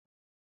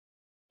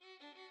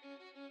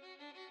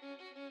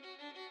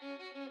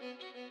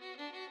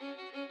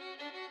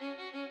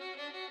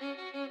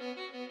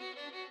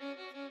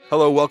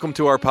Hello, welcome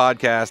to our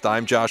podcast.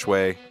 I'm Josh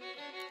Way,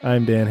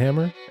 I'm Dan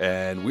Hammer.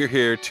 and we're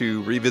here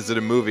to revisit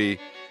a movie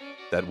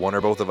that one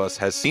or both of us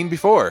has seen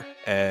before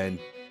and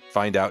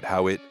find out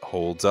how it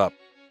holds up.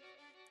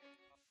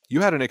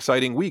 You had an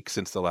exciting week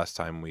since the last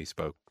time we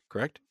spoke,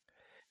 correct?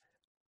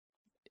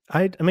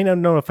 I mean, I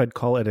don't know if I'd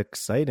call it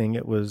exciting.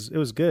 It was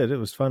good. It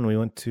was fun. We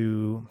went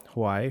to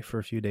Hawaii for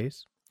a few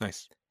days.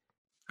 Nice.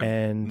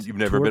 And You've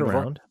never been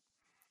before?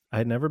 I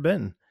had never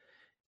been.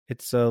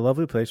 It's a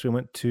lovely place. We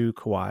went to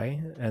Kauai,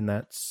 and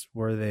that's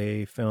where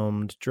they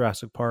filmed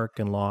Jurassic Park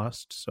and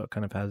Lost, so it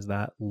kind of has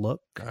that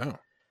look. Oh,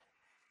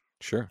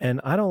 sure.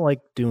 And I don't like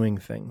doing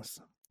things,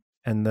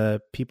 and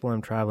the people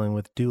I'm traveling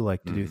with do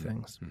like to do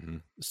things. Mm-hmm.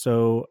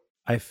 So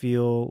I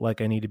feel like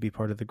I need to be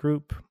part of the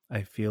group.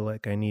 I feel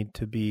like I need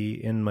to be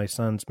in my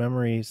son's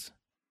memories.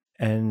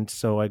 And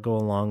so I go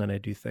along and I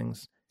do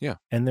things. Yeah.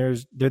 And there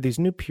are these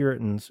new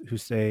Puritans who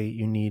say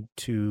you need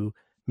to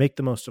make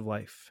the most of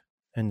life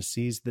and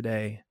seize the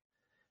day.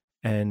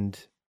 And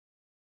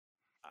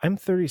I'm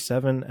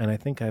 37 and I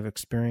think I've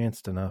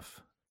experienced enough.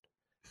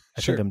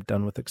 I think I'm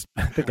done with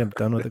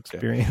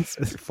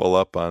experiences. You're full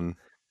up on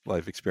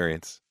life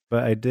experience.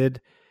 But I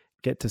did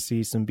get to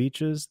see some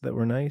beaches that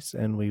were nice,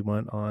 and we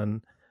went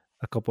on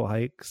a couple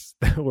hikes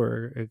that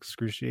were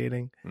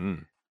excruciating.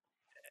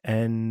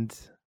 And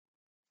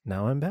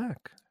now I'm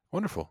back.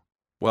 Wonderful.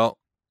 Well,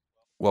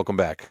 welcome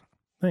back.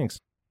 Thanks.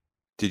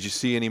 Did you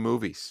see any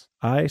movies?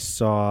 I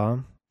saw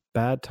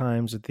Bad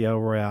Times at the El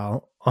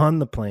Royale on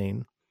the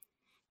plane.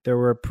 There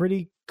were a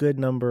pretty good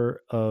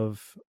number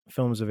of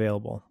films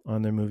available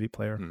on their movie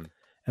player,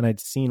 and I'd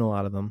seen a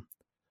lot of them,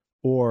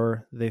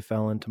 or they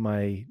fell into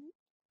my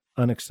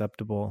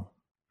unacceptable,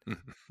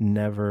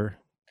 never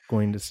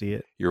going to see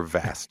it. Your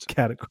vast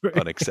category.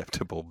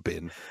 Unacceptable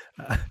bin.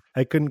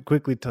 I couldn't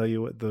quickly tell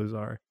you what those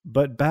are.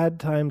 But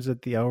Bad Times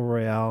at the El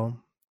Royale,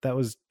 that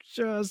was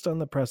just on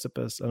the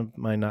precipice of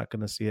my not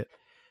going to see it.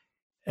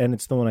 And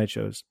it's the one I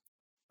chose.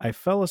 I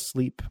fell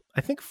asleep,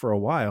 I think for a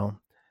while,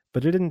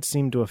 but it didn't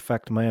seem to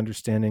affect my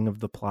understanding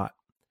of the plot.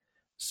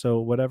 So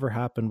whatever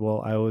happened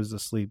while I was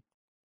asleep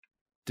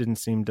didn't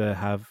seem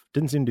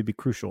to be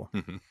crucial.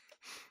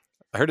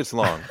 I heard it's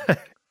long.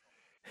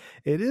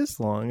 It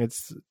is long.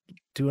 It's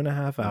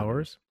 2.5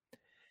 hours.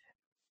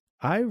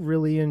 I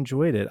really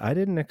enjoyed it. I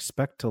didn't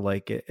expect to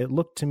like it. It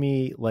looked to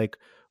me like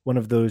one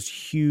of those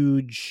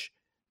huge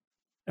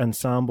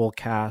ensemble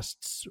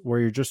casts where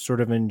you're just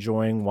sort of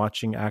enjoying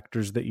watching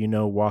actors that you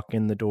know walk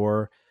in the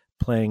door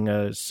playing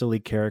a silly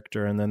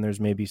character, and then there's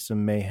maybe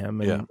some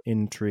mayhem and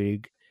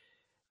intrigue.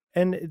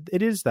 And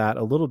it is that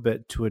a little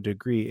bit to a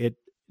degree. It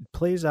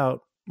plays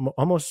out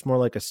almost more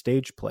like a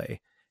stage play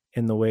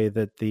in the way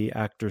that the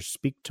actors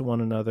speak to one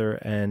another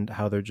and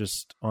how they're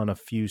just on a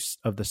few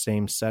of the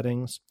same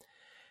settings.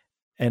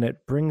 And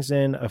it brings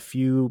in a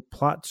few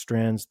plot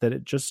strands that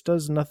it just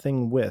does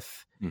nothing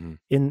with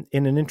in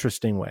an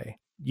interesting way.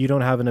 You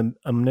don't have an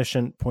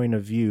omniscient point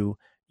of view.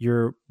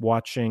 You're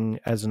watching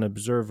as an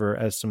observer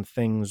as some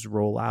things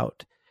roll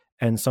out,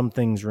 and some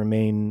things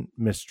remain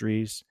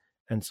mysteries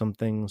and some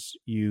things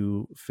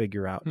you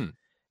figure out. And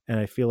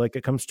I feel like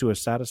it comes to a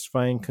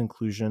satisfying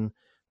conclusion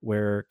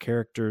where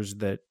characters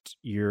that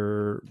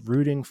you're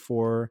rooting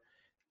for,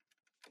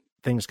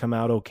 things come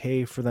out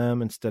okay for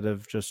them instead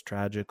of just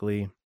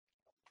tragically.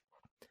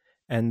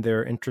 And there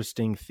are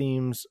interesting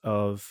themes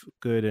of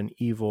good and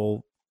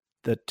evil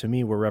that to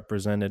me were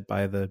represented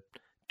by the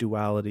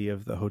duality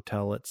of the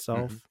hotel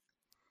itself.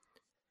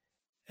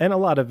 And a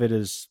lot of it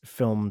is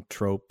film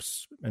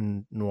tropes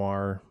and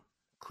noir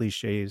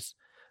cliches,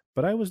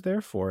 but I was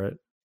there for it.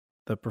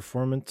 The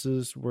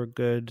performances were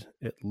good.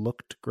 It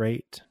looked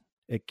great.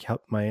 It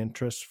kept my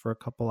interest for a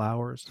couple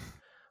hours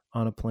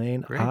on a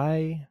plane. Great.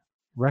 I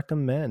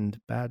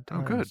recommend Bad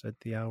Times good. at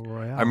the El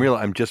Royale.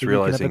 I'm just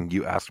realizing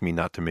you asked me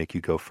not to make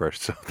you go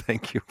first, so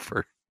thank you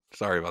for.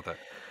 Sorry about that.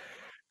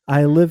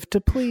 I live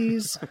to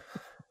please.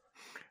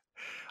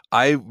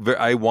 I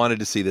wanted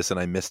to see this and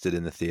I missed it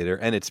in the theater,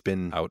 and it's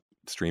been out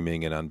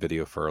streaming and on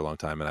video for a long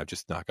time, and I've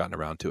just not gotten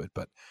around to it.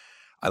 But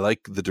I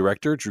like the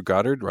director, Drew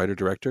Goddard,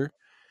 writer-director.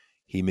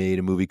 He made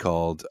a movie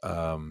called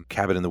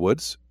Cabin in the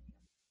Woods.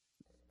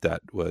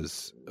 That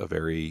was a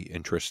very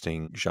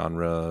interesting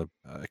genre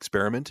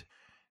experiment.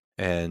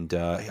 And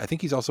I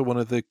think he's also one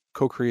of the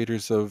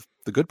co-creators of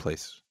The Good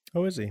Place.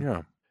 Oh, is he?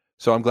 Yeah.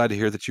 So I'm glad to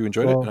hear that you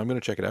enjoyed it, and I'm going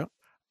to check it out.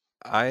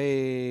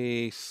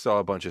 I saw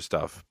a bunch of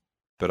stuff,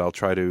 but I'll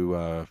try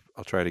to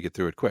get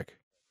through it quick.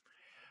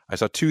 I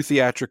saw 2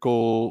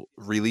 theatrical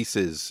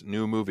releases,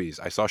 new movies.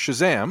 I saw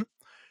Shazam,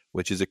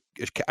 which is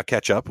a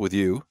catch up with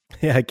you.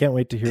 Yeah, I can't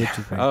wait to hear what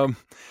you think.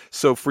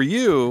 So for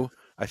you,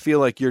 I feel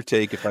like your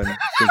take, if I'm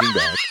thinking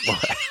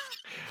back.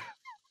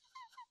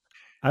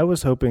 I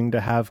was hoping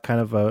to have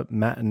kind of a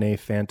matinee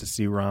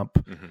fantasy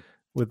romp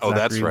with Zachary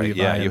that's right. Levi,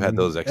 Yeah, you had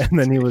those and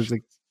then he was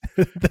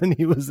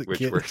a which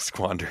kid. were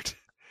squandered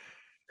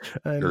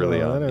I early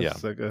know, on. that Yeah.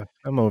 is so good.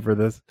 I'm over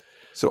this.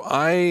 So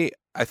I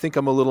think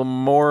I'm a little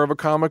more of a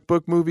comic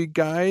book movie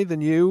guy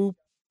than you.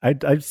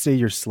 I'd say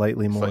you're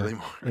slightly more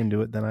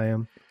into it than I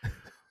am.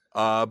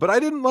 But I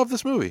didn't love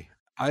this movie.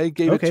 I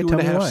gave it Okay, two and tell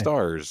a me half why.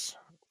 stars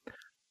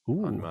on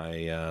Ooh, my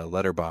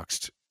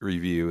Letterboxd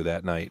review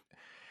that night.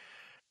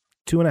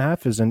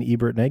 2.5 is an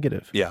Ebert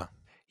negative. Yeah.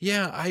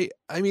 Yeah,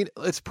 I mean,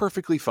 it's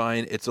perfectly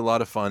fine. It's a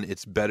lot of fun.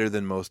 It's better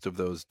than most of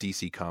those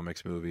DC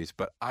Comics movies,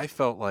 but I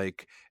felt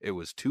like it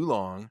was too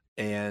long,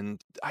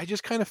 and I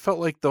just kind of felt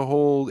like the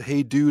whole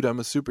 "Hey dude, I'm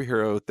a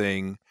superhero"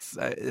 thing,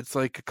 it's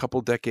like a couple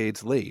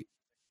decades late.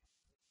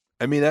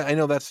 I mean, I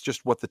know that's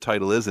just what the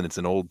title is, and it's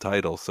an old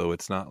title, so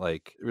it's not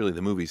like really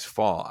the movie's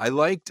fault. I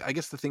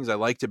guess the things I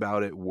liked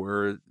about it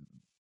were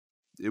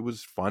it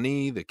was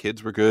funny, the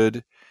kids were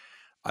good.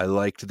 I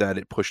liked that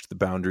it pushed the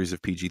boundaries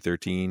of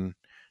PG-13.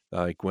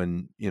 Like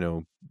when,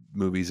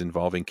 movies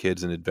involving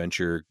kids and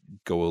adventure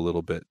go a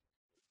little bit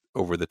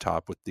over the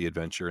top with the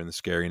adventure and the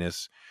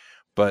scariness.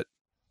 But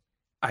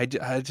I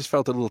just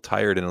felt a little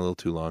tired and a little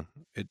too long.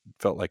 It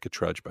felt like a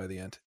trudge by the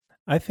end.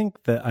 I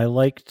think that I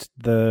liked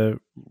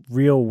the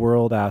real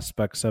world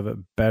aspects of it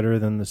better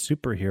than the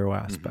superhero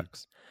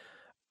aspects.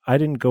 I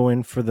didn't go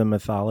in for the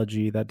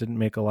mythology. That didn't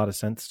make a lot of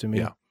sense to me.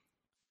 Yeah.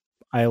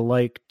 I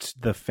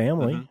liked the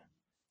family Mhm.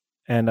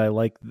 and I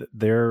liked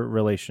their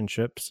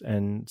relationships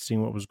and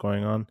seeing what was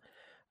going on.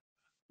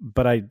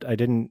 But I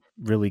didn't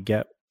really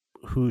get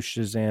who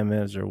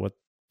Shazam is or what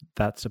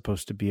that's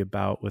supposed to be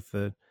about with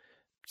the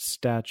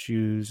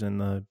statues and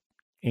the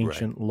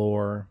ancient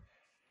lore.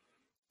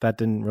 That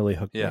didn't really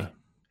hook Yeah. me.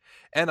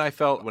 And I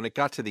felt when it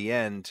got to the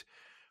end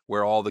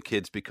where all the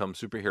kids become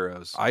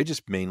superheroes, I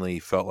just mainly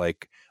felt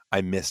like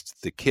I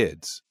missed the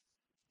kids.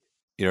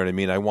 You know what I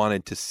mean? I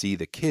wanted to see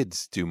the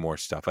kids do more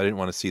stuff. I didn't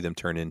want to see them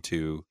turn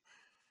into,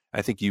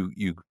 I think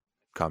you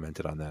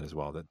commented on that as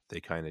well, that they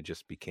kind of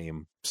just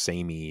became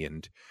samey,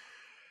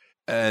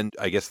 and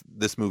I guess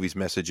this movie's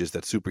message is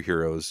that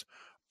superheroes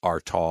are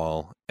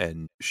tall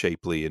and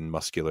shapely and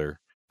muscular.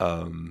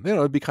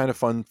 It'd be kind of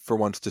fun for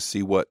once to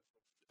see what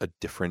a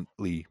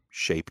differently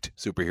shaped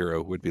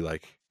superhero would be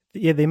like.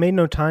 Yeah, they made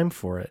no time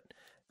for it.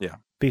 Yeah.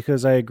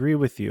 Because I agree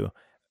with you.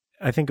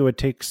 I think it would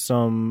take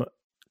some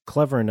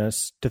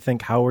cleverness to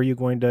think, how are you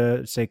going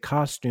to say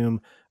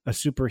costume a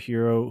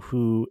superhero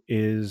who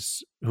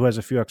has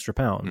a few extra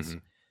pounds?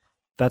 Mhm.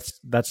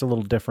 That's a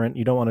little different.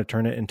 You don't want to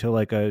turn it into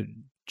like a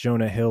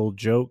Jonah Hill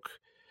joke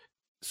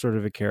sort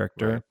of a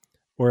character. Right.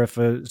 Or if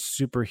a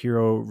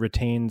superhero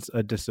retains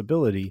a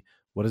disability,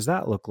 what does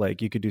that look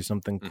like? You could do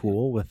something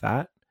cool with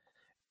that.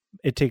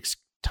 It takes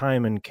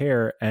time and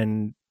care,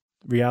 and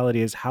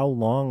reality is, how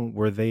long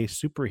were they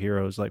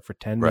superheroes? Like for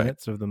 10 Right.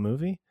 minutes of the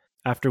movie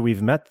after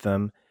we've met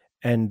them,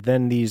 and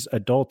then these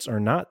adults are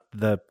not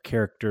the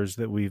characters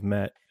that we've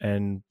met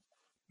and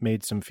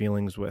made some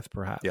feelings with,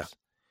 perhaps. Yeah.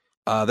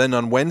 Then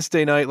on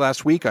Wednesday night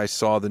last week, I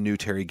saw the new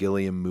Terry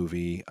Gilliam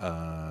movie,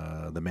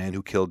 The Man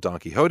Who Killed Don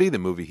Quixote, the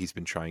movie he's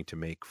been trying to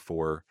make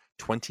for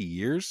 20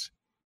 years.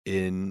 I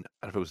don't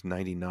know if it was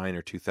 99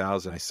 or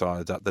 2000, I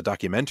saw the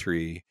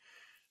documentary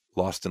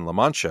Lost in La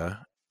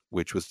Mancha,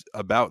 which was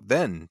about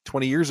then,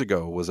 20 years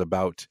ago, was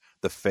about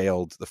the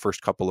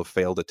first couple of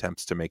failed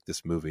attempts to make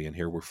this movie. And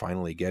here we're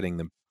finally getting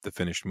the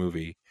finished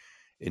movie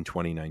in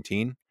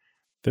 2019.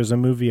 There's a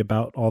movie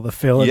about all the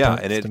failed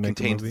attempts and it to make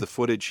contains a movie. the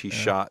footage he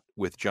shot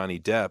with Johnny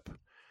Depp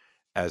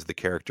as the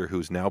character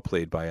who's now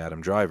played by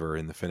Adam Driver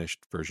in the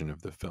finished version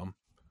of the film.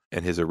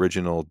 And his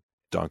original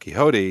Don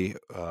Quixote,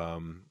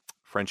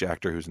 French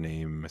actor whose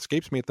name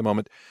escapes me at the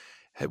moment,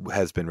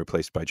 has been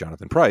replaced by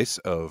Jonathan Pryce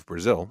of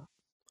Brazil,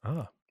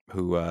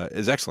 who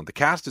is excellent. The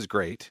cast is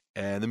great,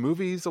 and the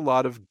movie's a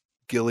lot of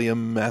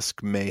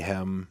Gilliam-esque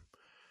mayhem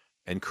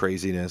and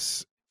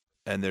craziness,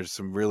 and there's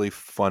some really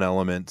fun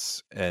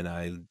elements, and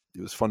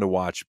it was fun to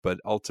watch, but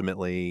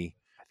ultimately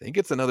I think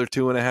it's another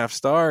 2.5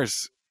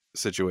 stars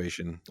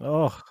situation.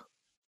 Oh,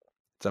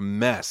 it's a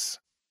mess.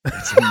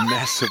 It's a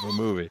mess of a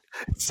movie.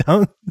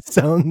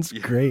 Sounds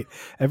great.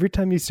 Every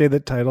time you say the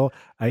title,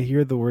 I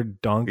hear the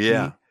word donkey.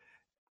 Yeah.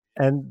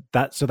 And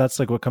that's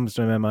like what comes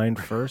to my mind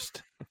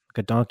first. Like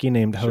a donkey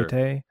named Hote.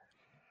 I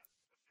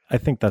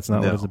think that's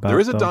not what it's about. There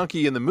is a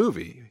donkey in the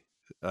movie.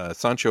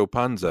 Sancho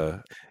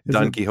Panza, Is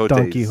Don it Quixote.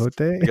 Don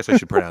Quixote? I guess I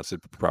should pronounce it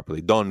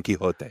properly. Don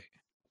Quixote.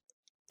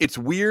 It's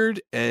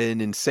weird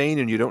and insane,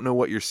 and you don't know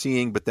what you're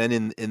seeing. But then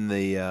in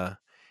the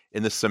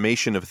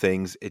summation of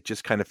things, it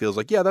just kind of feels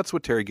like, yeah, that's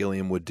what Terry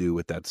Gilliam would do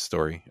with that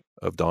story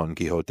of Don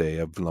Quixote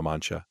of La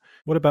Mancha.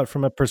 What about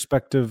from a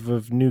perspective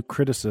of new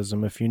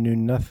criticism? If you knew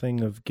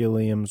nothing of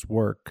Gilliam's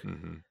work,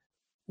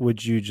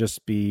 would you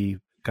just be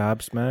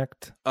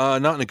gobsmacked?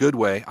 Not in a good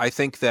way. I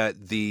think that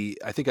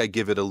I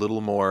give it a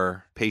little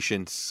more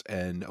patience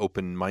and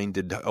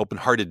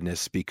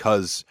open-heartedness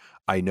because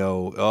I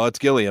know, it's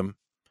Gilliam.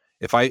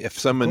 If I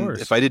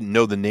didn't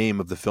know the name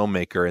of the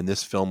filmmaker and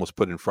this film was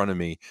put in front of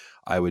me,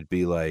 I would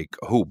be like,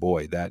 oh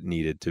boy, that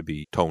needed to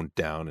be toned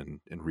down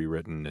and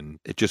rewritten. And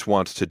it just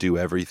wants to do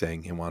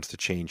everything. It wants to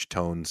change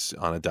tones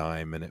on a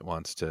dime, and it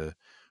wants to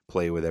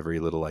play with every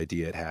little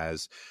idea it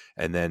has.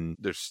 And then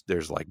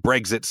there's like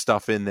Brexit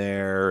stuff in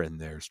there, and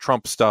there's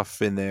Trump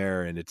stuff in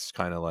there, and it's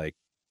kind of like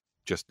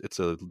it's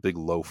a big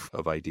loaf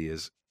of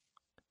ideas.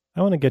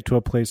 I want to get to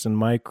a place in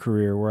my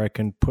career where I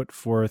can put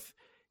forth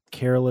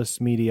careless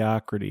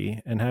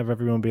mediocrity and have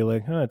everyone be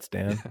like, "Oh, it's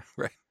Dan."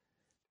 Right.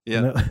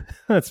 Yeah.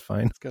 That's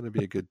fine. It's got to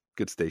be a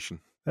good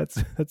station.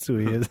 That's who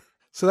he is.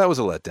 So that was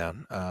a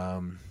letdown.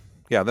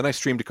 Then I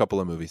streamed a couple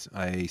of movies.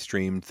 I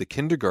streamed The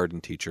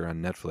Kindergarten Teacher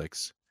on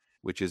Netflix,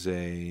 which is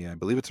I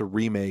believe it's a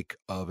remake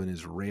of an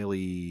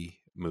Israeli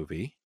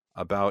movie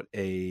about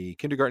a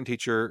kindergarten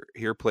teacher,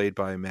 here played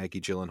by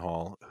Maggie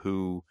Gyllenhaal,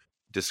 who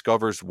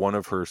discovers one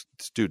of her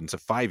students, a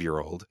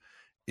 5-year-old,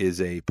 is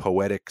a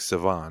poetic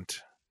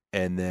savant,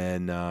 and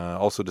then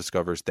also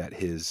discovers that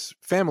his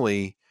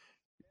family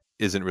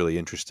isn't really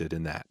interested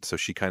in that. So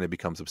she kind of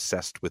becomes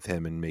obsessed with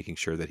him and making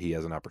sure that he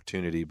has an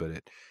opportunity,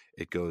 but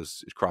it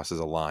crosses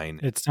a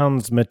line. It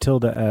sounds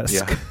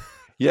Matilda-esque. Yeah.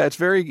 Yeah, it's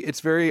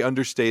very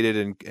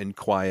understated and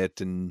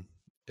quiet and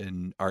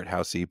art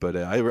housey, but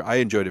I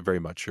enjoyed it very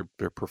much.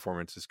 Her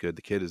performance is good.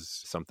 The kid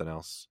is something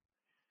else.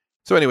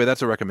 So anyway,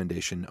 that's a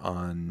recommendation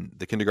on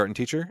The Kindergarten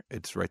Teacher.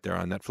 It's right there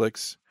on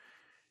Netflix.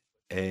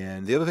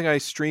 And the other thing I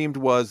streamed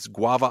was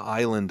Guava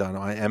Island on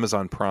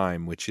Amazon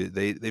Prime, which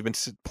they've been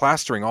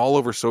plastering all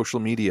over social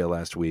media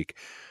last week.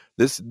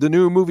 The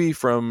new movie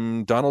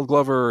from Donald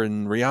Glover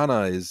and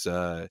Rihanna is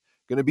going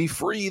to be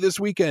free this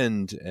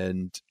weekend,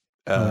 and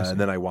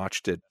then I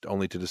watched it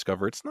only to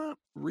discover it's not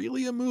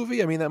really a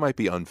movie. I mean, that might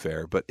be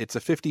unfair, but it's a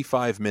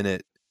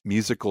 55-minute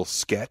musical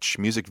sketch,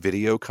 music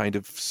video kind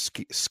of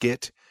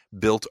skit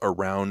built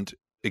around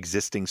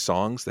existing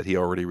songs that he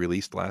already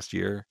released last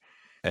year.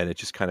 And it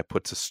just kind of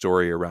puts a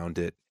story around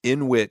it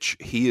in which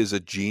he is a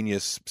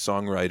genius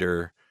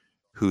songwriter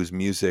whose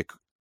music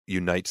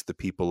unites the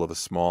people of a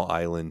small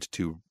island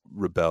to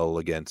rebel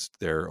against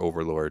their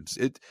overlords.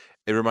 It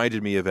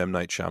reminded me of M.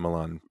 Night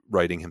Shyamalan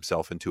writing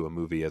himself into a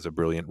movie as a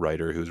brilliant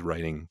writer who's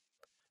writing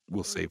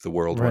 "We'll Save the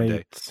World" one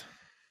day.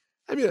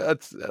 I mean,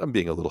 I'm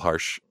being a little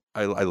harsh.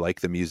 I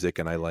like the music,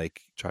 and I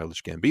like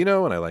Childish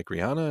Gambino, and I like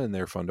Rihanna, and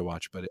they're fun to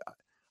watch. But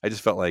I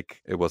just felt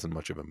like it wasn't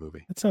much of a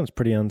movie. It sounds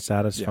pretty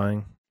unsatisfying.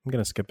 Yeah. I'm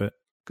going to skip it.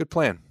 Good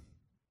plan.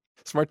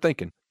 Smart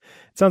thinking.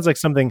 It sounds like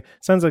something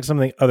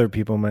other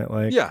people might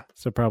like. Yeah.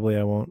 So probably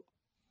I won't.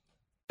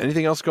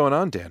 Anything else going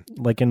on, Dan?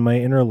 Like in my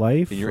inner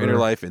life? In your inner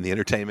life, in the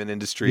entertainment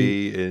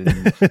industry, in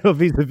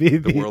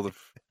the world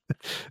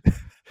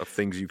of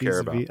things you care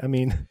about. I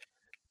mean,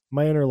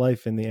 my inner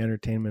life and the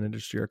entertainment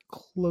industry are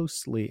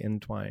closely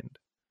entwined.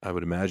 I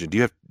would imagine. Do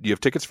you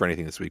have tickets for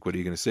anything this week? What are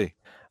you going to see?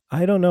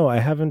 I don't know. I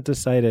haven't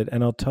decided,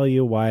 and I'll tell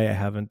you why I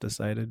haven't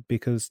decided.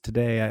 Because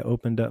today I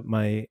opened up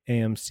my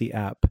AMC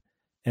app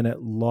and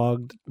it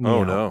logged me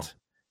out. No.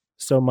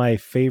 So my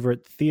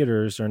favorite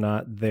theaters are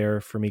not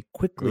there for me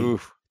quickly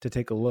to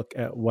take a look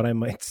at what I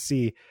might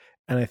see.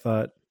 And I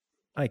thought,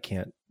 I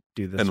can't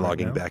do this. And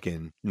logging back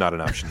in, not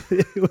an option.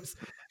 It was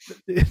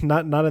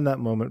not in that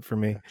moment for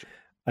me.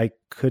 I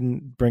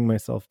couldn't bring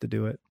myself to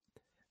do it.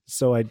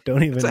 So I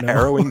don't even know. It's a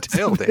harrowing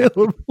tale, Dan.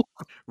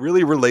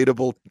 Really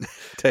relatable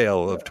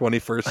tale of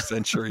 21st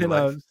century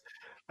life.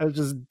 I was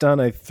just done.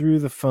 I threw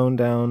the phone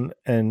down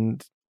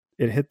and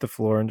it hit the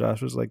floor, and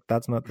Josh was like,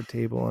 "That's not the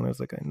table." And I was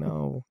like, "I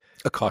know."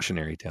 A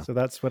cautionary tale. So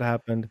that's what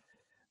happened.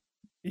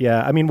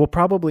 Yeah, I mean, we'll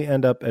probably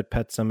end up at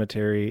Pet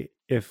Sematary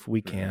if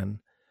we can,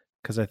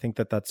 because I think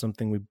that's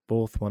something we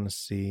both want to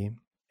see.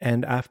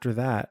 And after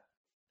that,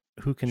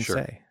 who can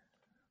say?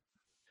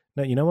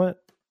 No, you know what?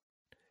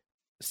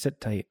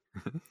 Sit tight.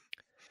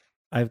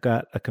 I've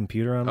got a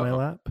computer on my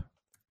lap,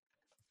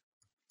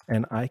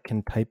 and I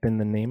can type in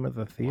the name of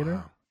the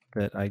theater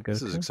that I go to.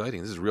 This is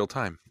exciting. This is real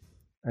time.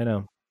 I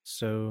know.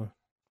 So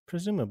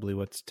presumably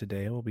what's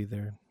today will be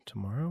there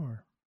tomorrow,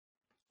 or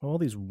all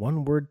these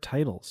one-word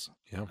titles.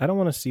 Yeah. I don't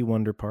want to see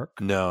Wonder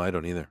Park. No, I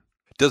don't either.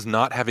 It does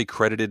not have a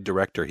credited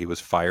director. He was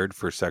fired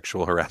for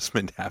sexual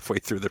harassment halfway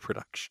through the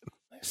production.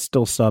 I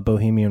still saw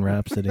Bohemian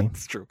Rhapsody.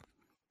 That's true.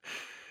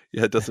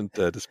 Yeah, it doesn't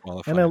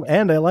disqualify.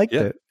 And I liked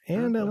it.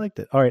 And I liked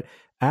it. All right.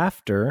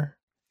 After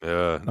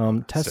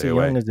Tessa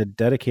Young is a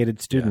dedicated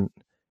student,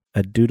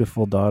 a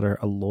dutiful daughter,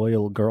 a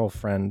loyal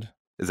girlfriend.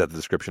 Is that the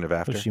description of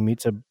After? So she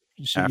meets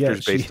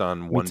After's based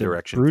on One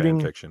Direction fan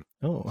fiction.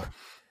 Oh,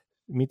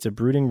 meets a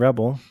brooding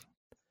rebel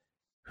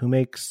who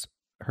makes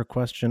her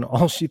question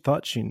all she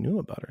thought she knew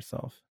about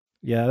herself.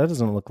 Yeah, that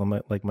doesn't look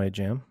like my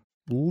jam.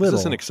 This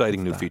is an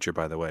exciting new feature,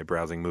 by the way,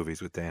 browsing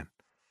movies with Dan.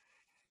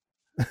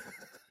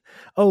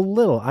 Oh,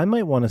 Little. I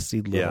might want to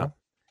see Little. Yeah.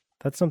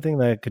 That's something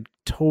that I could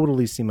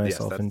totally see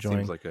myself enjoying.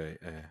 Seems like a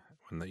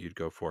one that you'd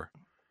go for.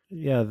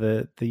 Yeah,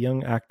 the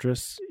young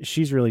actress,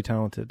 she's really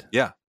talented.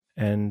 Yeah.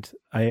 And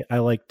I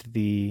liked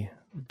the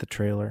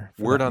trailer.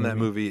 Word on that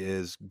movie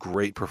is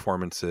great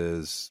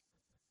performances,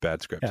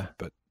 bad script. Yeah.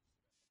 But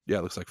yeah,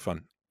 it looks like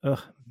fun.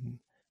 Ugh,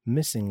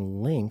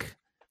 Missing Link.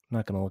 I'm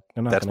not gonna look.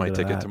 That's my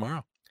ticket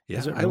tomorrow. Yeah.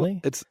 Is it really?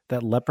 It's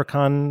that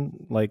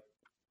leprechaun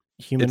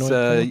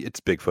humanoid. It's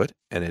Bigfoot,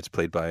 and it's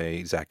played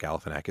by Zach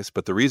Galifianakis.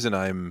 But the reason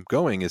I'm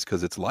going is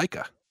because it's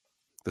Laika,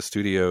 the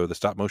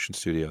stop motion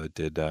studio that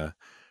did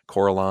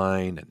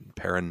Coraline and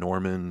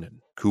Paranorman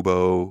and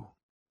Kubo.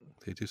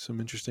 They do some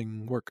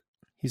interesting work.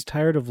 He's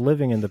tired of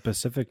living in the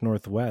Pacific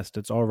Northwest.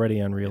 It's already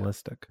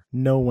unrealistic.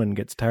 No one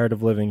gets tired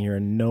of living here,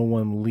 and no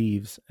one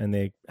leaves. And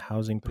the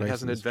housing prices. He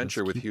has an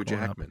adventure with Hugh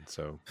Jackman,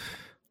 so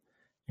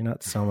you're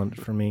not selling it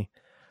for me.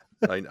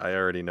 I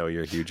already know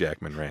your Hugh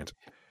Jackman rant.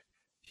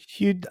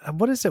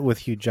 What is it with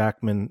Hugh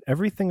Jackman?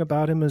 Everything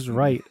about him is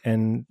right,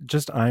 and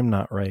just I'm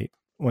not right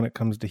when it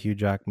comes to Hugh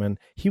Jackman.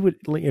 He would,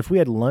 if we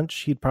had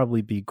lunch, he'd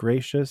probably be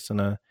gracious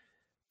and a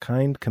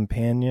kind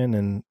companion,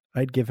 and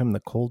I'd give him the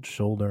cold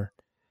shoulder.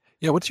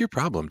 Yeah, what's your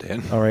problem,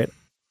 Dan? All right.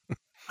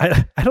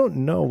 I don't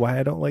know why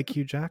I don't like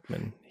Hugh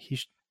Jackman.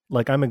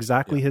 I'm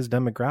exactly his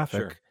demographic.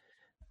 Sure.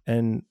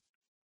 And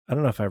I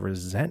don't know if I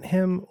resent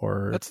him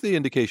or... That's the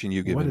indication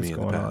you've given me in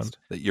the past.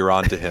 That you're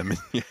on to him.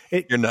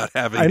 You're not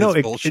having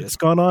his bullshit. It's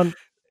gone on.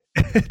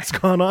 It's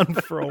gone on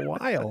for a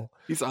while.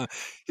 He's on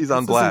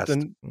blast.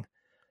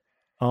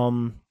 So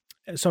I'm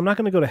not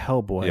going to go to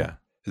Hellboy. Yeah.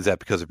 Is that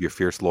because of your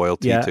fierce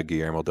loyalty to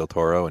Guillermo del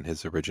Toro and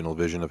his original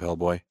vision of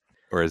Hellboy?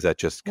 Or is that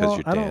just because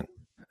you're Dan?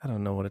 I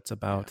don't know what it's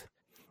about.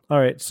 All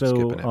right,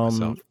 so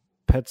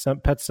Pet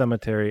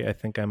Sematary, I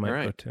think I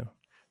might go to.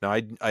 No,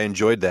 I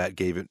enjoyed that.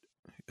 Gave it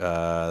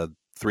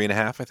 3.5,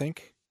 I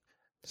think.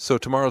 So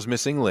tomorrow's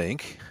Missing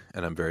Link,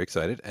 and I'm very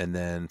excited. And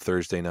then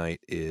Thursday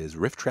night is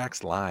Riff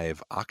Tracks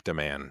Live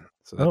Octoman.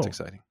 So that's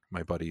exciting.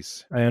 My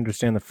buddies. I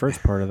understand the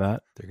first part of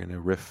that. They're going to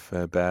riff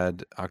a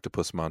bad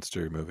octopus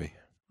monster movie.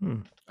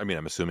 I mean,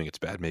 I'm assuming it's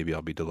bad. Maybe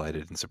I'll be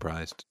delighted and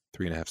surprised.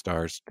 3.5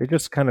 stars. They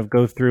just kind of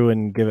go through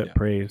and give it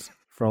praise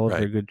for all of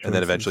their good choices. And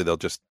then eventually they'll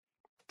just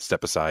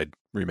step aside,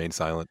 remain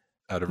silent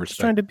out of respect.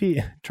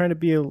 Trying to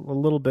be a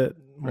little bit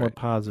more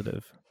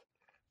positive.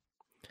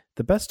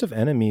 The Best of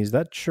Enemies,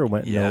 that sure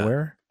went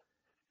nowhere.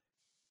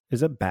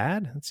 Is it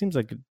bad? It seems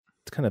like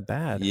it's kind of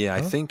bad. Yeah,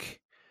 I think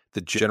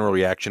the general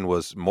reaction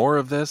was more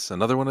of this,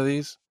 another one of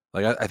these.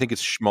 Like I think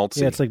it's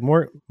schmaltzy. Yeah, it's like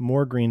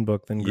more Green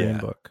Book than Green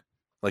Book.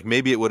 Like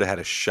maybe it would have had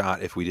a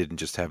shot if we didn't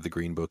just have the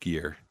Green Book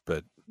year,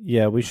 but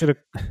yeah, we should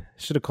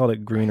have called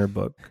it Greener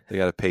Book. They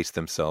got to pace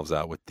themselves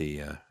out with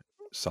the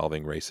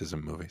solving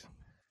racism movies.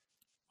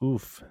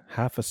 Oof,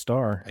 0.5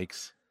 star.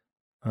 Yikes.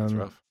 That's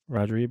rough.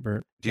 Roger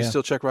Ebert. Do you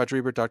still check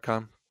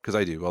RogerEbert.com? Because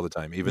I do all the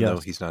time, even though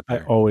he's not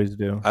there. I always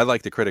do. I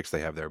like the critics they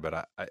have there,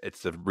 but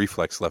it's a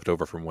reflex left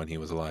over from when he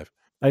was alive.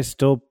 I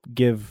still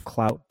give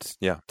clout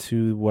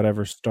to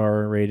whatever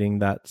star rating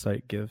that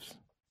site gives,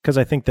 because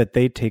I think that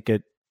they take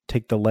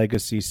the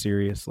legacy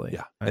seriously.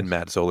 Yeah, and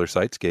Mad Solar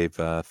Sites gave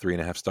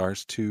 3.5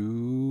 stars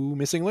to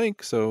Missing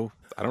Link, so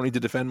I don't need to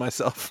defend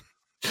myself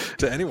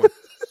to anyone.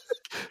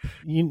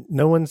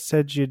 No one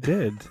said you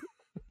did.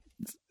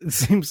 It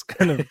seems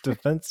kind of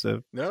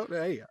defensive. No,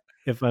 hey.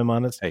 If I'm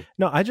honest. Hey.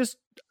 No,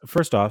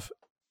 first off,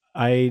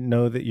 I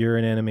know that you're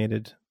an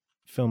animated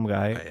film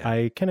guy.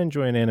 I can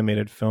enjoy an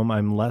animated film.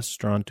 I'm less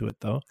drawn to it,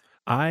 though.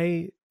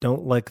 I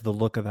don't like the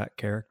look of that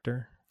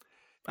character.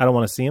 I don't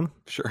want to see him.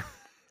 Sure.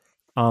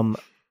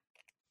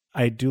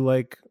 I do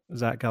like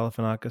Zach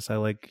Galifianakis. I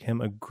like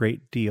him a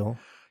great deal.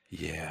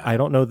 Yeah. I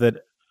don't know that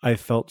I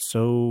felt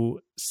so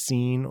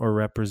seen or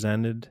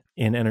represented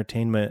in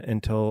entertainment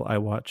until I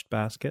watched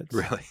Baskets.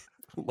 Really?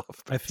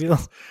 Love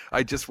Baskets.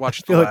 I just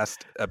watched the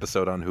last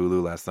episode on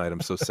Hulu last night.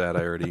 I'm so sad.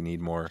 I already need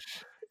more.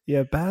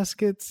 Yeah,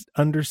 Baskets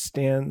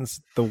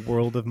understands the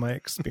world of my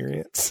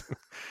experience.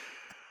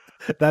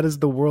 That is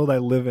the world I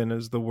live in,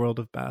 is the world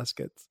of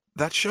Baskets.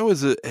 That show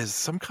is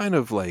some kind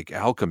of like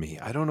alchemy.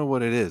 I don't know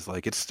what it is.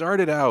 Like it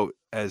started out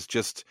as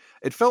just,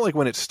 it felt like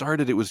when it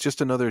started, it was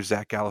just another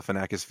Zach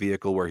Galifianakis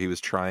vehicle where he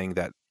was trying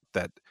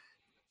the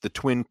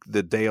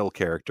Dale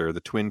character,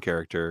 the twin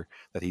character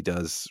that he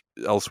does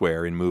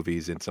elsewhere in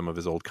movies, in some of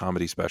his old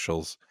comedy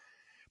specials.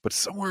 But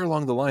somewhere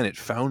along the line, it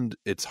found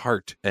its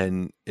heart,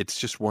 and it's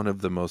just one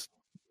of the most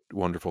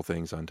wonderful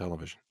things on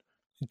television.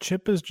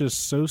 Chip is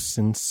just so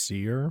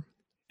sincere,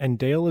 and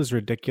Dale is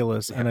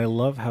ridiculous, and I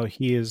love how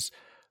he is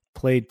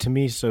played, to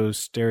me, so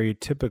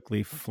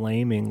stereotypically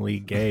flamingly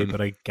gay,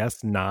 but I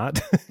guess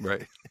not.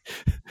 Right.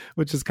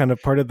 Which is kind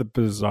of part of the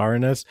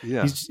bizarreness.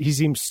 Yeah. He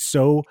seems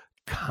so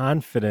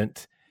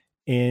confident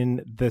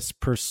in this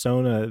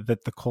persona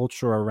that the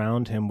culture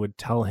around him would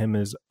tell him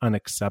is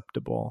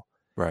unacceptable.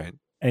 Right.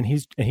 And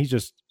he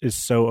just is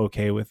so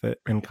okay with it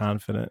and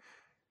confident.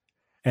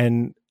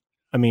 And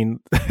I mean,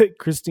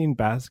 Christine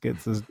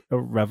Baskets is a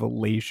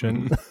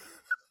revelation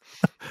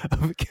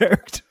of a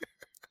character.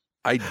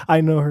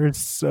 I know her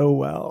so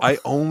well. I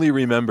only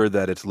remember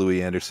that it's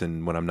Louis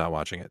Anderson when I'm not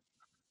watching it.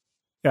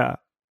 Yeah.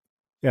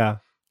 Yeah.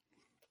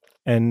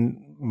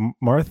 And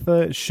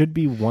Martha should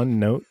be one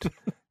note.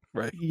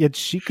 Right. Yet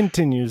she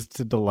continues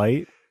to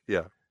delight.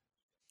 Yeah.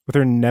 With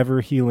her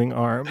never healing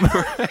arm.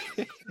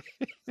 Right.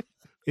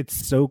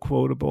 It's so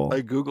quotable.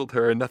 I Googled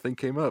her and nothing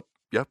came up.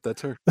 Yep,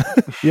 that's her.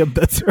 Yep,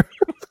 that's her.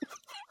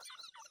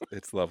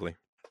 It's lovely.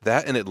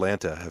 That and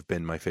Atlanta have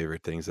been my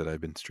favorite things that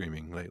I've been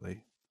streaming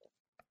lately.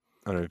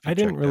 I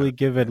didn't really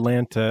give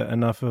Atlanta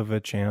enough of a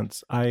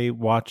chance. I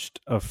watched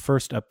a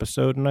first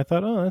episode and I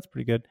thought, oh, that's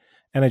pretty good.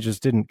 And I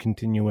just didn't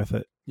continue with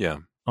it. Yeah.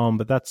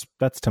 But that's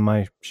to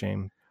my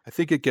shame. I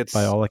think it gets,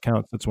 by all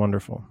accounts, it's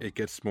wonderful. it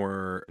gets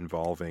more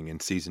involving in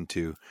season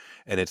 2,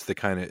 and it's the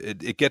kind of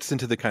it gets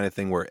into the kind of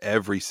thing where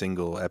every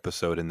single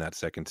episode in that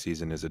second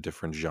season is a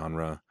different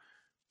genre,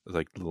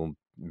 like little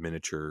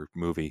miniature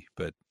movie,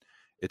 but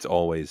it's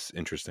always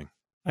interesting.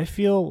 I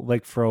feel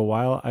like for a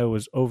while I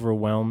was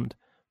overwhelmed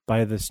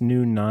by this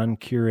new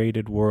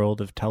non-curated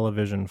world of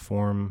television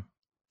form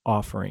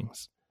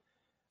offerings.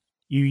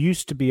 You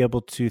used to be able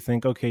to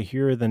think, okay,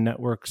 here are the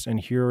networks and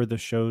here are the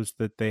shows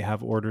that they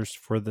have orders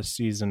for the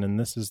season, and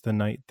this is the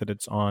night that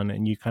it's on,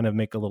 and you kind of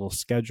make a little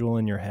schedule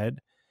in your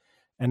head.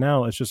 And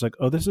now it's just like,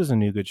 oh, this is a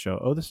new good show.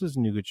 Oh, this is a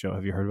new good show.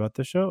 Have you heard about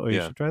this show? Oh,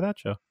 you should try that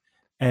show.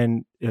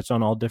 And it's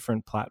on all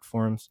different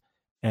platforms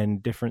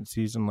and different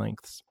season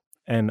lengths.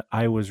 And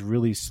I was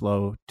really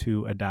slow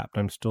to adapt.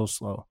 I'm still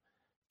slow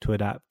to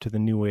adapt to the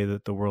new way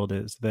that the world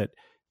is, that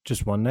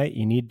just one night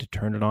you need to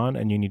turn it on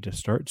and you need to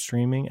start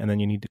streaming, and then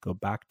you need to go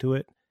back to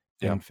it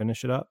and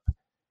finish it up.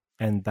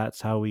 And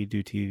that's how we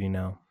do TV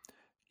now.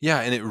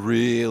 Yeah, and it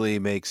really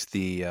makes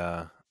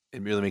the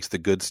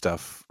good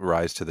stuff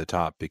rise to the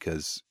top,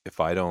 because if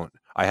I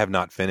have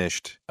not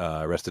finished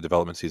Arrested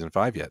Development season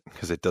 5 yet,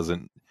 because it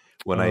doesn't,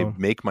 when I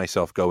make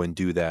myself go and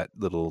do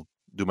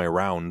my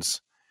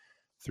rounds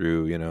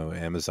through,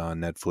 Amazon,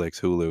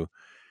 Netflix, Hulu,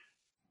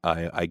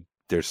 I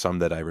there's some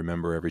that I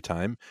remember every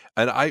time,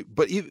 and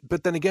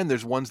but then again,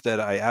 there's ones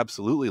that I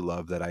absolutely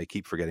love that I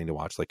keep forgetting to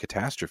watch, like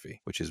Catastrophe,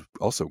 which is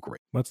also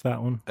great. What's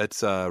that one?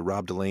 It's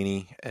Rob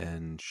Delaney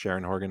and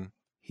Sharon Horgan.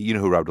 You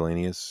know who Rob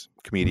Delaney is?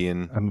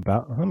 Comedian. I'm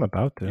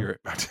about to. You're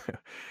about to.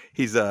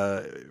 He's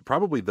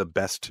probably the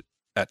best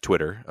at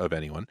Twitter of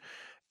anyone,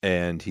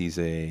 and he's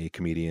a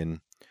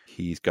comedian.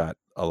 He's got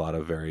a lot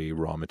of very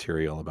raw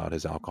material about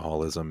his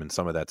alcoholism, and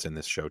some of that's in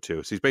this show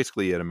too. So he's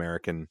basically an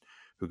American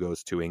who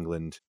goes to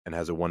England and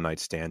has a one-night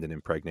stand and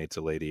impregnates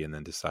a lady and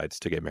then decides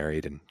to get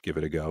married and give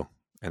it a go.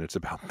 And it's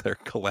about their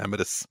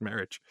calamitous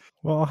marriage.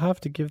 Well, I'll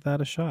have to give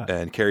that a shot.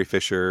 And Carrie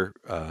Fisher,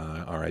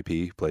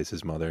 R.I.P., plays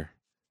his mother.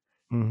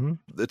 Mm-hmm.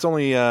 It's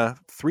only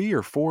 3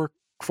 or 4,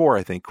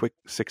 I think, quick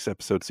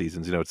 6-episode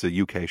seasons. It's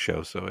a UK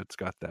show, so it's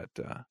got that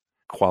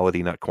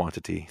quality, not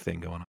quantity thing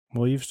going on.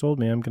 Well, you've sold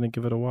me. I'm going to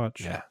give it a watch.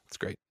 Yeah, it's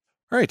great.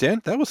 All right,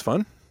 Dan, that was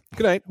fun.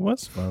 Good night. It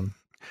was fun.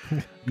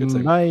 Good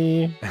segment.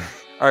 Bye.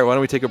 All right, why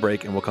don't we take a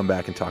break and we'll come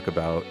back and talk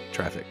about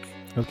Traffic.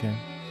 Okay.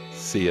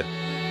 See ya.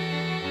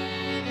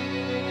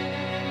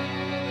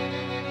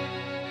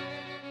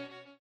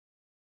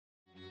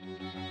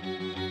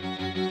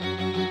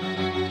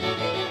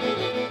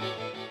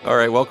 All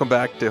right, welcome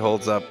back to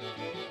Holds Up.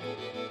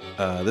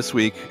 This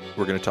week,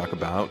 we're going to talk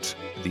about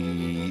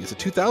is it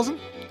 2000?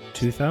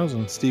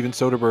 2000. Steven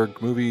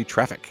Soderbergh movie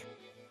Traffic.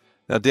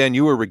 Now, Dan,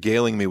 you were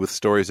regaling me with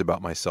stories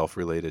about myself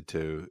related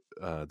to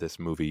this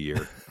movie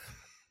year.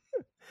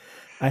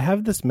 I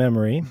have this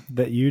memory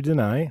that you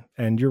deny,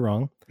 and you're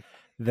wrong,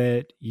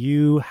 that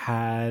you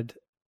had,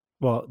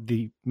 well,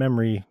 the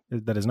memory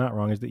that is not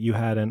wrong is that you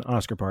had an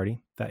Oscar party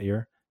that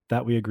year.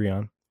 That we agree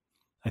on,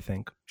 I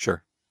think.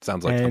 Sure.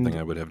 Sounds like something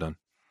I would have done.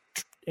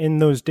 In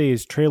those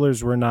days,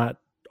 trailers were not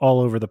all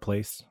over the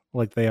place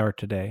like they are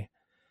today.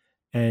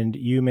 And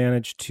you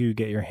managed to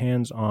get your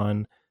hands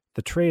on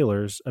the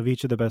trailers of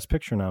each of the Best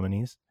Picture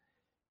nominees,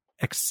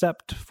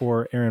 except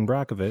for Aaron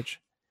Brockovich.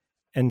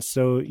 And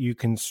so you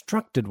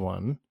constructed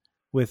one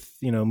with,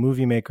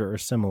 Movie Maker or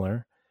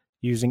similar,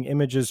 using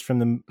images from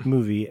the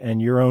movie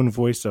and your own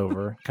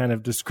voiceover, kind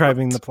of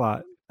describing the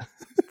plot.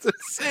 It's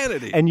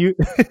insanity. And you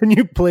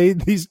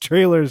played these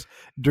trailers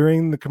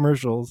during the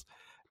commercials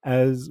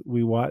as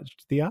we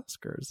watched the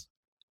Oscars.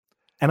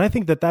 And I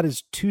think that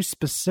is too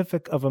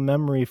specific of a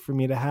memory for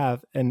me to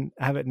have and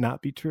have it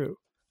not be true.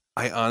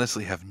 I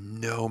honestly have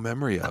no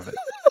memory of it.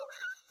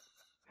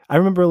 I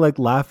remember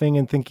laughing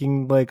and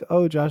thinking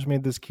oh, Josh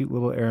made this cute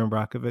little Aaron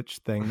Brockovich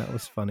thing. That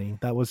was funny.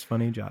 That was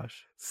funny,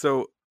 Josh.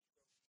 So,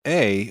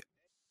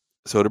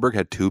 Soderbergh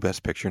had 2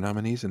 Best Picture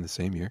nominees in the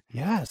same year?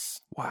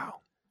 Yes. Wow.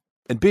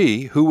 And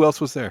B, who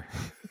else was there?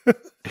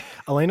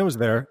 Elena was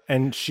there,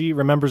 and she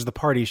remembers the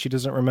party. She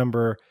doesn't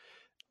remember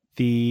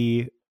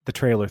the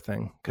trailer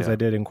thing, because I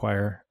did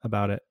inquire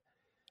about it.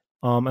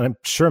 And I'm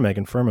sure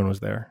Megan Furman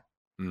was there.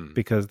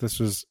 Because this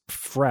was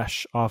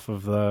fresh off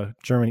of the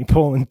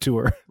Germany-Poland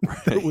tour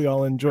that we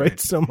all enjoyed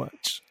so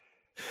much.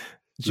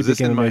 She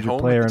became a major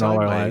player in all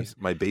our lives.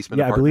 My basement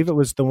apartment? I believe it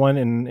was the one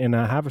in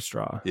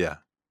Haverstraw. Yeah.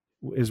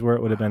 Is where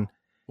it would have been.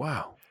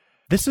 Wow.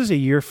 This is a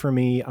year for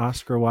me,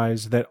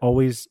 Oscar-wise, that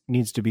always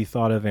needs to be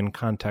thought of in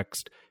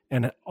context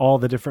and all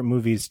the different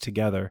movies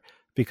together,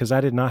 because I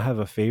did not have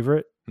a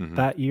favorite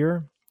that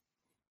year.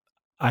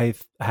 I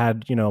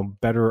had,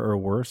 better or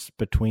worse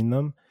between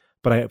them.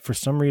 But for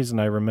some reason,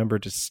 I remember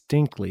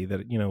distinctly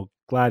that,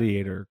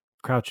 Gladiator,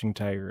 Crouching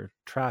Tiger,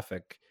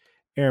 Traffic,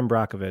 Aaron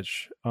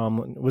Brockovich.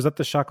 Was that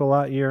the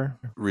Chocolat year?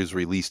 It was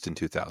released in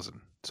 2000.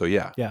 So,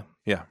 yeah.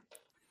 Yeah.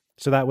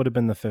 So that would have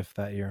been the 5th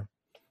that year.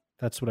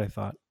 That's what I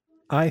thought.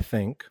 I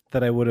think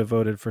that I would have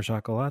voted for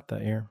Chocolat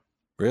that year.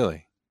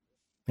 Really?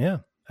 Yeah.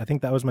 I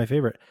think that was my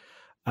favorite.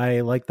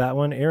 I liked that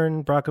one.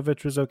 Aaron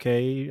Brockovich was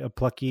okay. A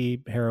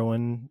plucky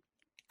heroine.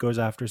 goes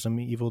after some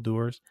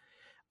evildoers.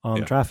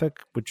 Yeah. Traffic,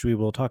 which we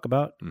will talk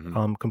about,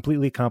 Mhm.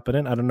 completely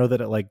competent. I don't know that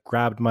it like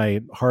grabbed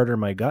my heart or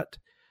my gut,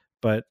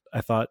 but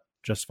I thought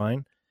just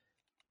fine.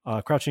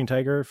 Crouching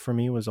Tiger for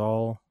me was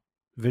all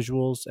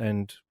visuals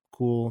and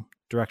cool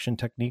direction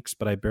techniques,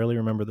 but I barely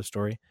remember the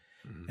story.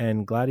 Mhm.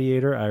 And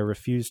Gladiator, I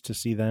refused to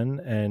see then,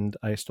 and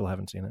I still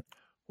haven't seen it.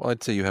 Well,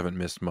 I'd say you haven't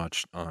missed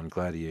much on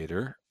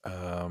Gladiator.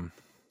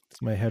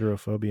 It's my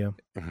heterophobia.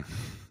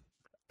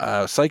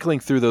 Cycling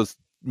through those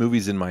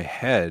movies in my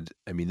head,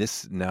 I mean,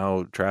 this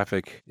now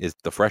Traffic is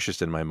the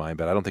freshest in my mind,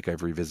 but I don't think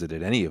I've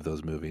revisited any of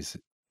those movies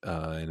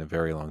in a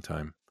very long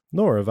time.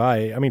 Nor have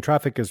I. I mean,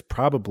 Traffic is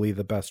probably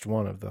the best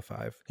one of the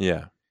 5.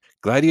 Yeah.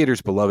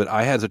 Gladiator's beloved.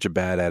 I had such a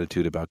bad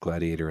attitude about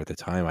Gladiator at the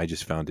time. I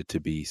just found it to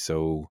be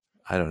so,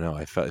 I don't know.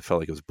 It felt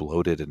like it was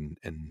bloated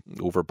and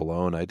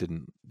overblown. I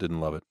didn't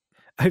love it.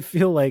 I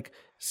feel like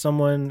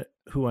someone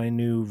who I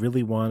knew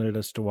really wanted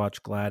us to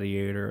watch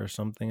Gladiator or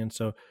something, and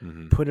so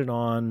put it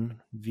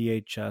on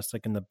VHS,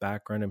 like in the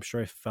background. I'm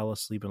sure I fell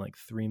asleep in like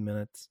 3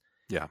 minutes.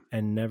 Yeah.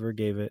 And never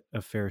gave it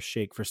a fair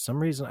shake. For some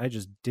reason, I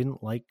just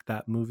didn't like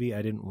that movie.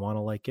 I didn't want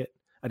to like it.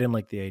 I didn't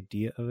like the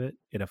idea of it.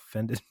 It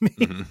offended me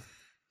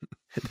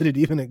that it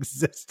even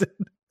existed.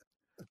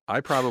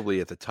 I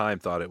probably at the time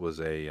thought it was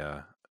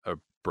a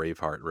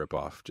Braveheart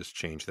ripoff, just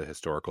change the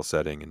historical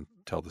setting and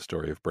tell the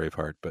story of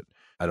Braveheart. But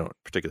I don't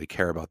particularly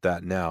care about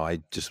that now.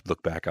 I just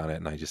look back on it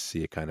and I just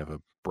see a kind of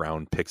a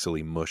brown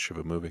pixely mush of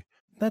a movie.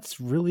 That's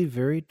really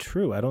very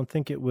true. I don't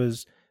think it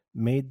was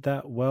made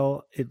that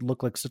well. It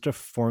looked like such a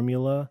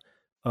formula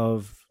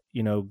of,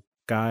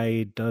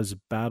 guy does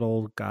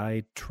battle,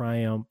 guy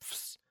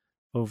triumphs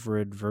over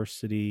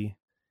adversity.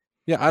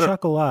 Yeah,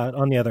 Chocolat,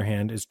 on the other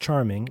hand, is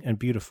charming and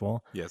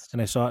beautiful. Yes.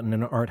 And I saw it in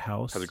an art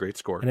house. Has a great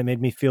score. And it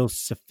made me feel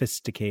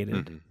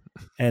sophisticated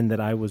and that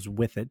I was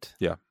with it.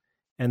 Yeah.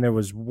 And there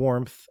was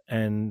warmth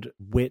and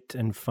wit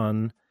and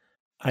fun.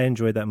 I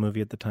enjoyed that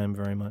movie at the time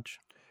very much.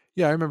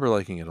 Yeah, I remember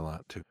liking it a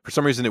lot too. For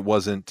some reason, it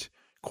wasn't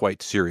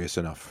quite serious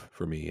enough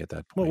for me at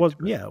that point. Well,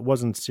 it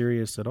wasn't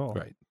serious at all.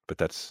 Right.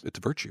 But it's a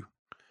virtue.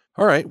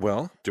 All right.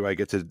 Well, do I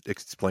get to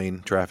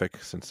explain Traffic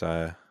since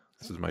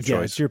this is my choice?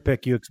 Yeah, it's your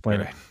pick. You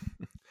explain it.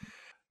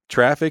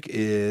 Traffic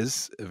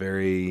is a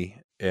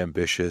very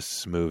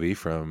ambitious movie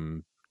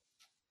from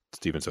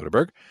Steven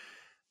Soderbergh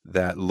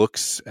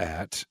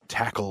that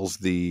tackles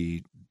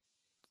the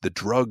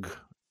drug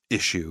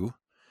issue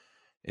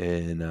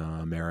in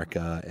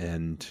America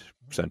and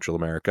Central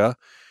America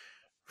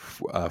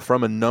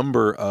from a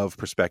number of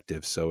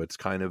perspectives. So it's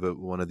kind of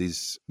one of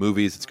these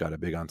movies. It's got a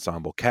big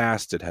ensemble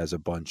cast. It has a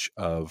bunch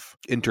of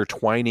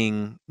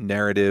intertwining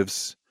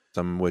narratives,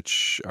 some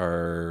which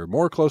are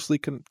more closely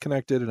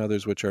connected and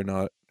others which are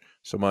not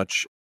so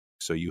much.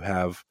 So you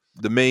have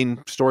the main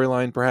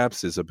storyline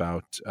perhaps is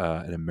about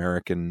an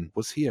American.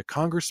 Was he a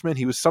congressman?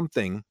 He was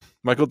something.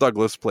 Michael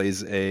Douglas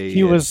plays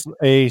He was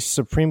a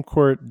Supreme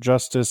Court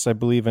justice, I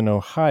believe, in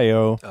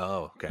Ohio.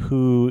 Oh, okay.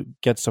 Who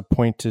gets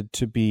appointed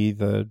to be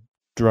the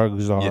drug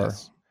czar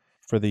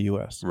for the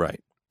U.S. Right.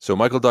 So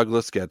Michael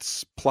Douglas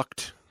gets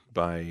plucked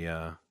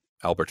by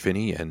Albert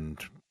Finney and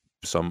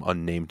some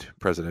unnamed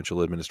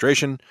presidential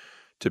administration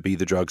to be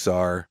the drug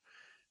czar.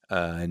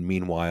 And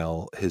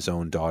meanwhile, his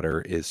own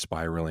daughter is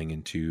spiraling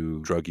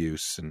into drug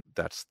use, and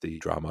that's the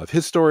drama of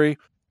his story.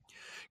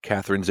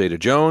 Catherine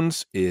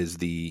Zeta-Jones is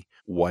the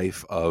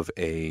wife of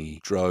a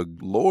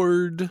drug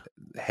lord,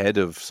 head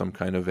of some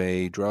kind of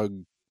a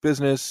drug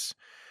business.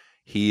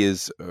 He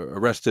is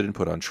arrested and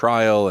put on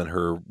trial, and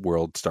her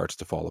world starts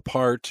to fall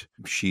apart.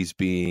 She's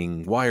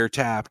being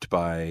wiretapped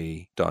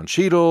by Don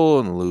Cheadle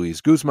and Luis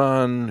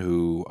Guzman,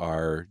 who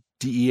are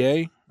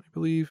DEA, I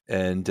believe.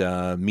 And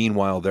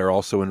meanwhile, they're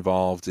also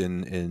involved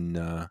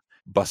in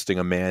busting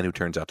a man who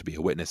turns out to be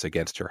a witness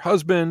against her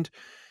husband.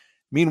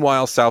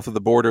 Meanwhile, south of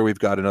the border, we've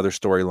got another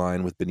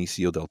storyline with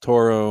Benicio del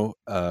Toro,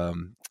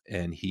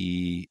 and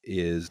he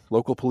is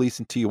local police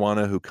in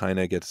Tijuana who kind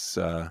of gets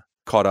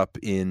caught up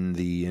in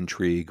the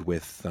intrigue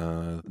with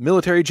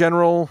military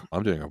general.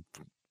 I'm doing a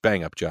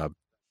bang-up job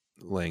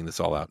laying this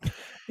all out.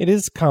 It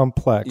is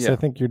complex. Yeah. I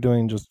think you're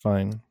doing just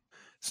fine.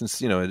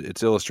 Since,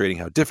 it's illustrating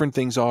how different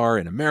things are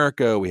in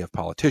America. We have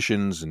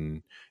politicians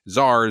and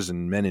czars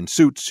and men in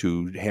suits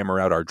who hammer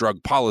out our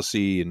drug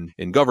policy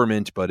in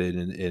government, but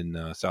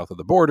in south of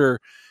the border,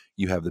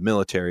 you have the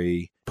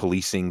military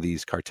policing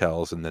these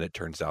cartels, and then it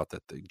turns out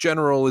that the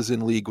general is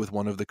in league with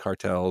one of the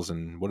cartels,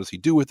 and what does he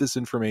do with this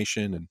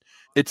information? And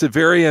it's a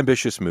very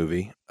ambitious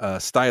movie.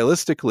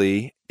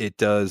 Stylistically, it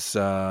does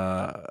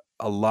a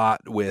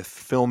lot with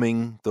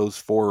filming those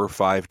 4 or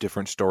 5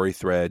 different story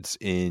threads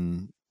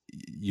in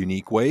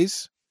unique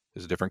ways.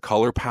 There's a different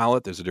color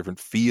palette, there's a different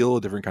feel,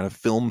 a different kind of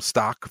film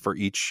stock for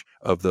each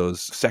of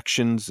those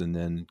sections, and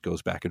then it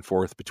goes back and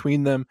forth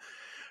between them.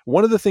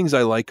 One of the things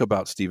I like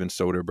about Steven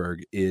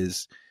Soderbergh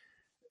is,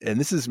 and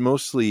this is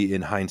mostly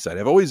in hindsight,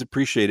 I've always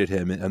appreciated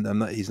him,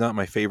 and he's not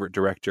my favorite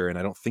director, and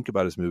I don't think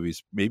about his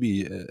movies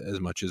maybe as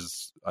much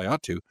as I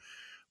ought to,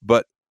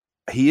 but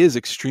he is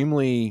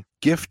extremely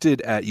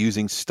gifted at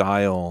using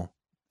style,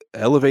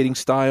 elevating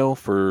style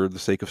for the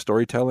sake of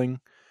storytelling,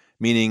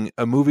 meaning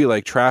a movie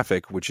like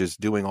Traffic, which is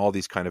doing all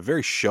these kind of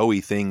very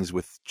showy things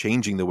with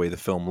changing the way the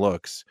film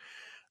looks.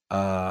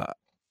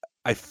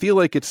 I feel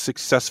like it's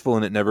successful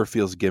and it never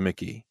feels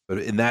gimmicky. But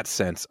in that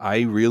sense,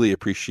 I really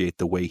appreciate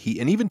the way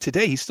and even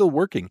today, he's still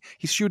working.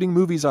 He's shooting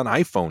movies on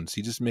iPhones.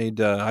 He just made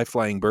High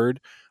Flying Bird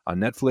on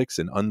Netflix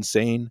and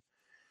Unsane,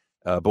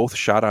 both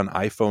shot on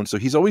iPhone. So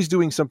he's always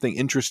doing something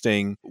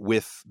interesting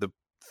with the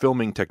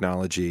filming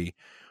technology,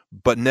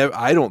 but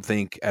I don't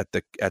think at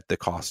the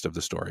cost of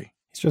the story.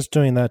 He's just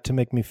doing that to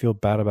make me feel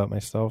bad about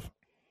myself.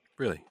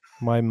 Really?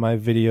 My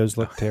videos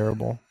look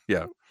terrible.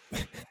 Yeah.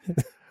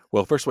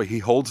 Well, first of all, he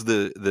holds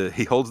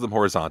he holds them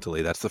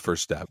horizontally. That's the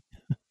first step.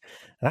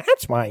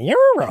 That's why your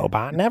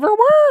robot never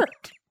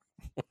worked.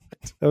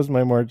 That was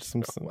my Marge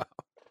Simpson. Wow.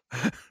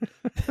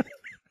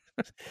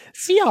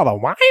 See all the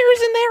wires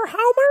in there,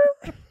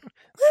 Homer?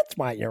 That's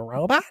why your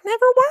robot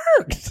never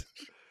worked.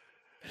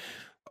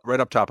 Right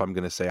up top, I'm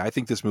going to say, I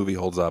think this movie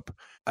holds up.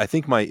 I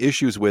think my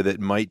issues with it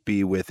might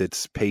be with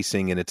its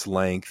pacing and its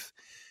length.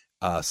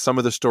 Some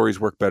of the stories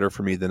work better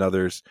for me than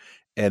others.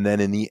 And then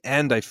in the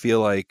end, I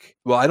feel like,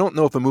 well, I don't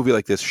know if a movie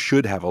like this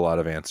should have a lot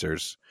of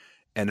answers.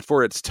 And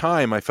for its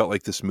time, I felt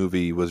like this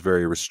movie was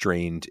very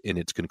restrained in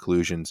its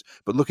conclusions.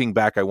 But looking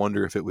back, I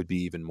wonder if it would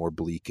be even more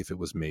bleak if it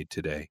was made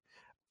today.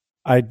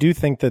 I do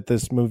think that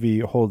this movie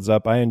holds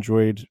up. I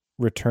enjoyed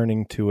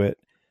returning to it.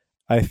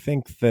 I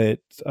think that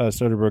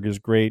Soderbergh is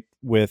great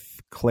with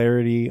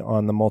clarity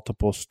on the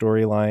multiple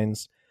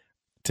storylines.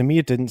 To me,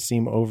 it didn't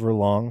seem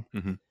overlong.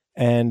 Mm-hmm.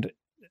 And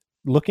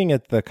looking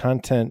at the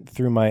content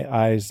through my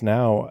eyes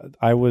now,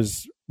 I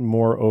was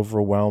more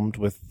overwhelmed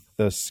with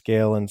the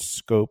scale and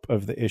scope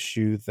of the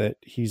issue that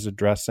he's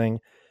addressing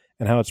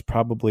and how it's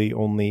probably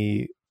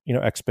only,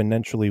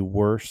 exponentially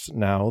worse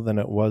now than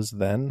it was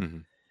then. Mm-hmm.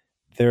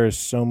 There is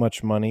so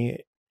much money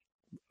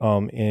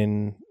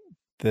in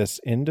this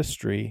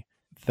industry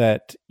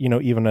that,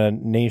 even a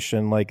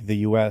nation like the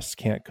US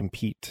can't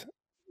compete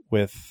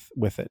with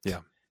it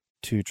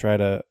to try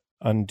to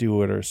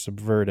undo it or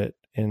subvert it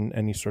in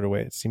any sort of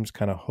way. It seems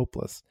kind of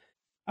hopeless.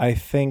 I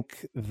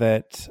think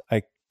that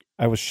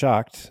I was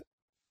shocked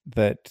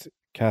that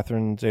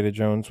Catherine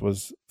Zeta-Jones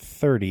was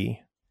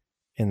 30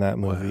 in that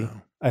movie.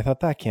 Wow. I thought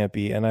that can't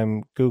be. And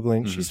I'm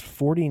Googling, she's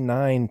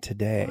 49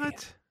 today.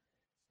 What?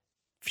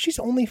 She's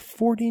only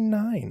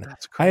 49.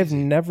 That's crazy.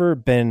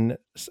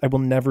 I will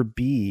never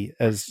be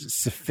as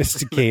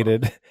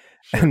sophisticated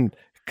and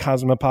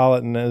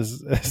cosmopolitan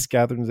as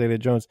Catherine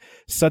Zeta-Jones,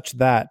 such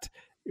that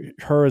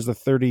her as a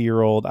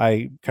 30-year-old,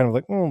 I kind of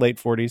like late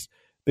 40s,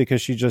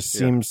 because she just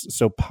seems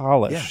so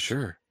polished. Yeah,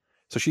 sure.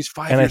 So she's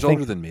 5 years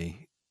older than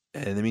me.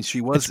 And I mean,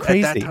 she was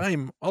at that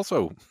time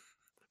also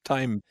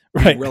time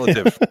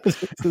relative.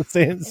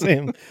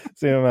 same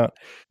amount.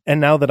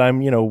 And now that I'm,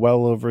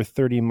 well over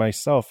 30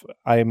 myself,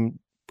 I'm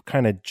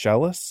kind of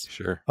jealous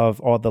of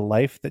all the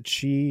life that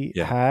she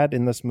had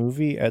in this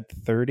movie at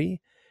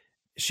 30.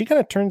 She kind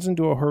of turns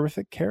into a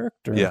horrific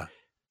character. Yeah.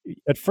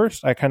 At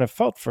first, I kind of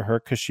felt for her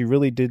because she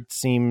really did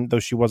seem, though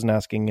she wasn't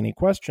asking any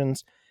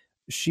questions,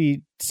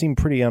 she seemed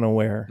pretty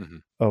unaware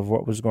of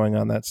what was going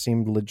on. That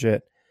seemed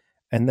legit.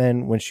 And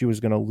then when she was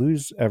going to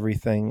lose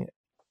everything,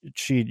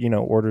 she,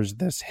 orders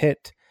this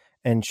hit,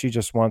 and she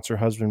just wants her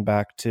husband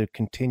back to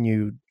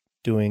continue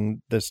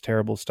doing this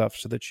terrible stuff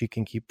so that she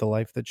can keep the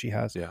life that she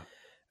has. Yeah.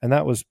 And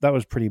that was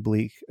pretty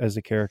bleak as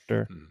a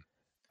character.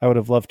 I would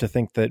have loved to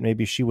think that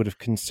maybe she would have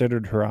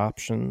considered her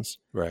options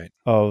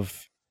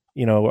of,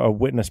 a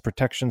witness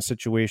protection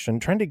situation,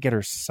 trying to get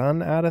her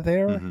son out of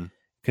there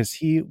because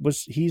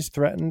he's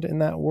threatened in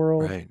that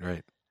world.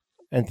 Right.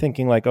 And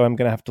thinking like, oh, I'm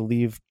going to have to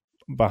leave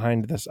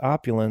behind this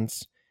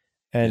opulence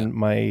and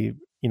my,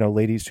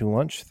 ladies who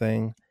lunch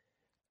thing.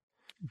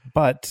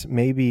 But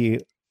maybe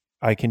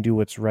I can do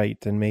what's right,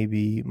 and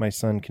maybe my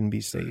son can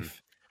be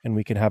safe and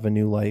we can have a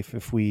new life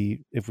if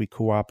we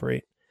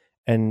cooperate.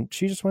 And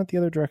she just went the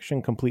other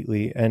direction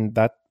completely, and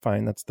that's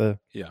fine. That's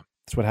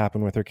what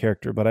happened with her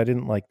character, but I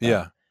didn't like that.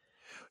 Yeah.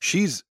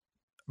 She's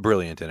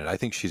brilliant in it. I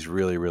think she's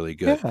really, really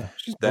good. Yeah,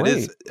 she's that great.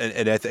 is,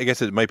 and I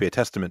guess it might be a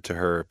testament to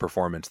her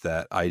performance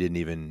that I didn't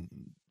even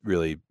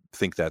really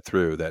think that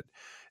through, that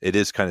it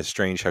is kind of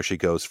strange how she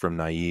goes from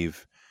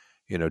naive,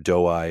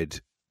 doe-eyed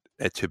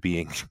to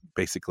being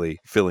basically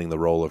filling the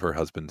role of her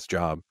husband's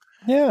job.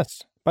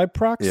 Yes, by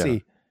proxy. Yeah.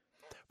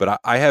 But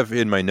I have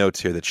in my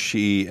notes here that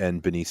she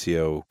and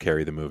Benicio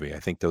carry the movie. I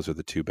think those are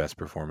the two best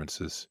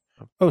performances.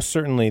 Oh,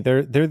 certainly.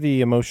 They're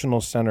the emotional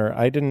center.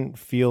 I didn't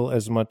feel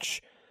as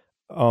much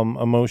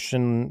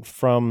emotion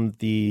from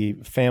the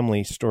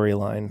family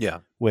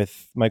storyline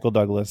with Michael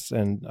Douglas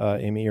and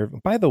Amy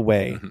Irving. By the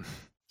way,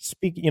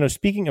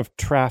 speaking of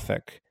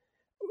Traffic,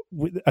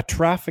 a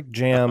traffic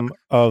jam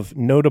of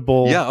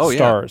notable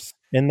stars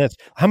in this.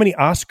 How many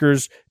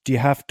Oscars do you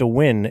have to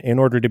win in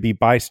order to be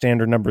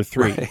bystander number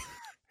 3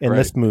 in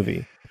this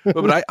movie?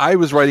 But I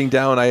was writing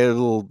down, I had a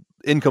little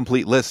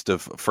incomplete list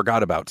of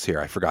forgot abouts here.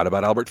 I forgot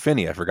about Albert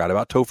Finney. I forgot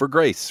about Topher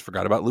Grace.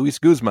 Forgot about Luis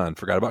Guzman.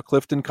 Forgot about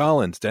Clifton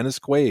Collins, Dennis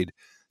Quaid,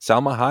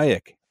 Salma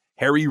Hayek,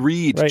 Harry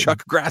Reid,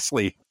 Chuck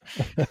Grassley.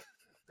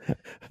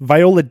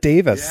 Viola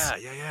Davis.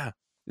 Yeah.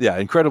 Yeah,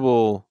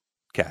 incredible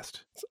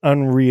cast. It's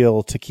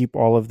unreal to keep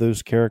all of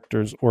those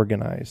characters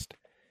organized.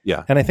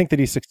 Yeah. And I think that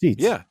he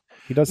succeeds. Yeah.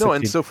 He does No, succeed.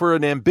 and so for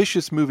an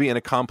ambitious movie and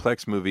a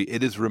complex movie,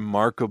 it is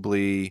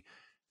remarkably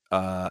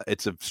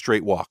it's a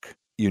straight walk.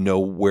 You know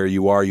where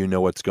you are, you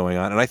know what's going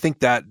on. And I think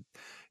that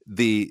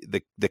the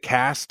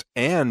cast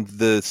and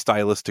the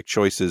stylistic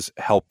choices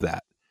help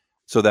that.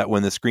 So that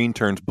when the screen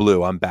turns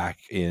blue, I'm back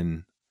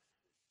in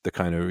the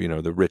kind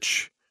of, the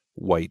rich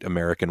white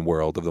American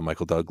world of the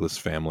Michael Douglas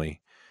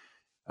family.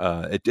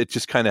 It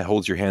just kind of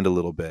holds your hand a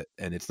little bit,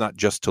 and it's not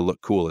just to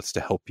look cool, it's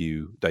to help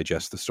you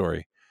digest the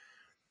story.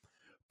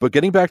 But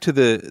getting back to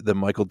the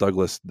Michael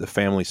Douglas, the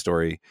family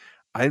story,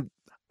 I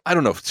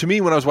don't know. To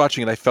me, when I was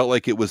watching it, I felt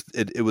like it was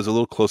a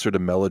little closer to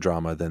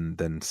melodrama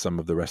than some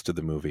of the rest of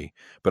the movie.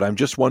 But I'm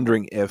just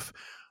wondering if,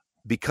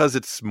 because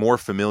it's more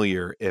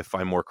familiar, if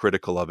I'm more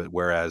critical of it,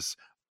 whereas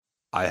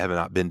I have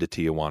not been to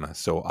Tijuana,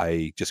 so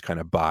I just kind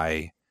of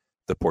buy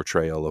the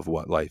portrayal of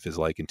what life is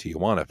like in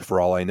Tijuana. For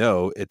all I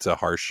know, it's a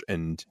harsh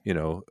and,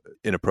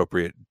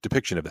 inappropriate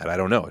depiction of that. I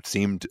don't know. It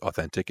seemed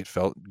authentic. It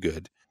felt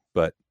good.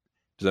 But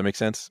does that make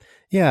sense?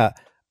 Yeah.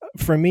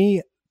 For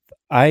me,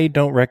 I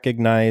don't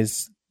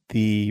recognize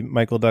the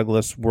Michael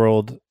Douglas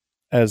world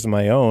as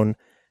my own.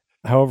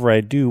 However,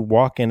 I do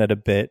walk in it a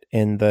bit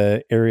in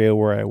the area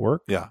where I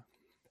work. Yeah.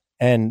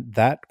 And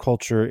that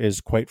culture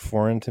is quite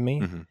foreign to me.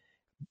 Mm-hmm.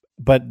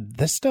 But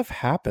this stuff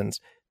happens.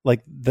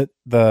 Like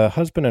the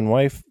husband and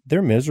wife,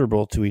 they're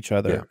miserable to each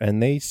other,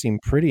 and they seem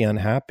pretty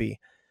unhappy.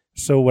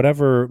 So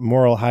whatever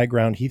moral high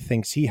ground he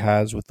thinks he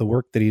has with the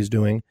work that he's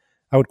doing,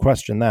 I would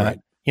question that.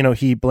 Right.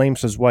 He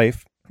blames his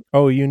wife.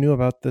 Oh, you knew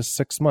about this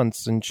 6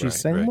 months. And she's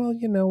saying,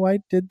 well, I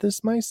did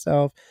this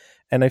myself.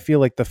 And I feel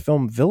like the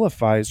film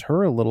vilifies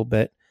her a little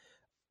bit.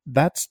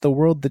 That's the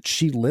world that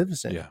she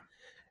lives in. Yeah.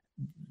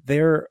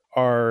 There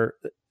are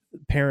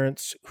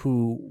parents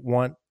who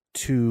want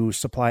to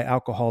supply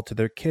alcohol to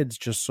their kids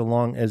just so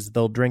long as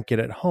they'll drink it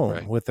at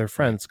home with their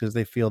friends because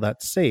they feel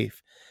that's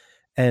safe.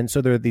 And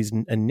so there are these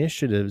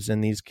initiatives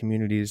in these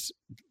communities,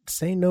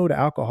 say no to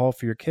alcohol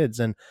for your kids.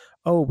 And,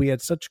 we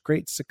had such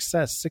great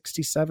success.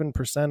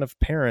 67% of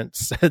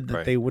parents said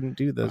that they wouldn't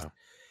do this. Wow.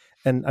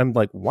 And I'm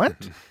like,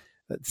 what?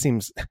 that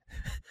seems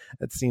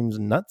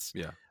nuts.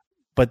 Yeah.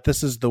 But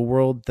this is the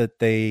world that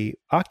they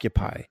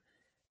occupy.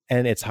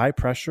 And it's high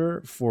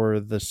pressure for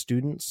the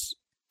students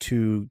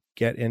to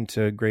get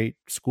into great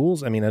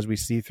schools. I mean, as we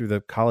see through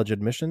the college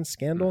admissions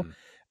scandal,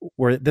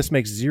 where this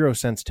makes zero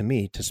sense to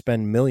me to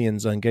spend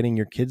millions on getting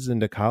your kids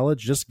into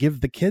college. Just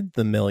give the kid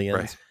the millions.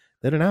 Right.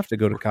 They don't have to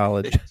go to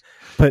college,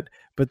 but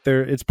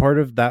it's part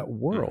of that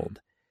world.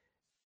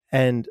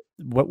 And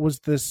what was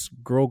this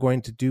girl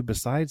going to do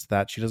besides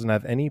that? She doesn't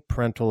have any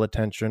parental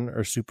attention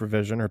or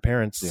supervision. Her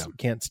parents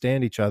can't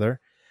stand each other.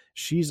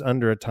 She's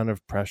under a ton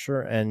of pressure,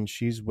 and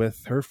she's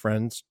with her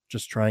friends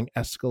just trying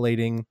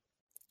escalating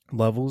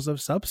levels of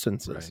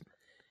substances.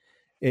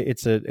 Right.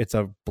 It's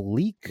a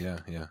bleak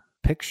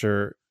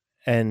picture,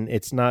 and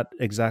it's not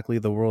exactly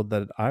the world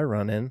that I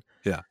run in.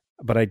 Yeah.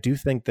 But I do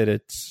think that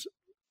it's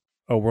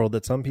a world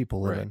that some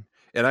people live in.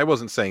 And I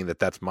wasn't saying that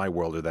that's my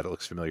world or that it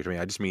looks familiar to me.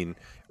 I just mean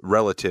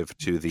relative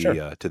to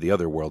the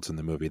other worlds in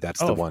the movie. That's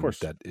the one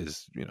that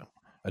is,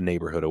 a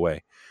neighborhood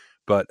away.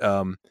 But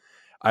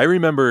I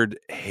remembered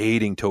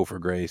hating Topher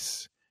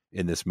Grace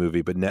in this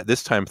movie, but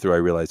this time through I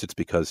realized it's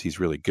because he's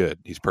really good.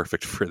 He's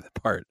perfect for the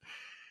part.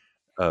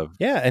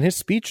 And his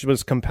speech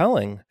was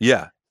compelling.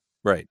 Yeah,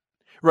 right.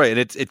 And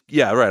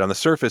on the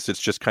surface it's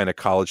just kind of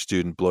college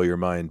student blow your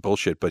mind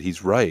bullshit, but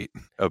he's right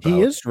about,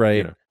 he is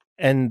right.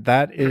 And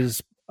that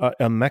is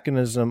a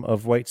mechanism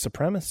of white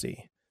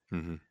supremacy.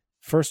 Mm-hmm.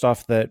 First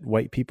off, that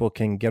white people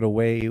can get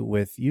away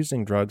with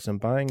using drugs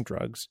and buying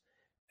drugs.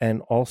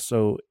 And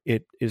also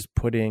it is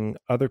putting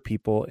other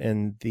people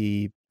in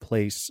the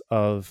place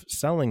of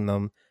selling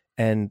them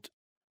and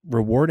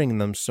rewarding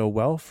them so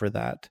well for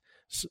that,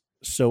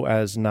 so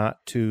as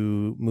not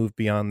to move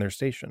beyond their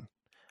station.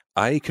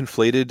 I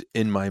conflated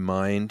in my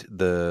mind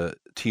the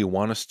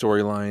Tijuana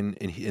storyline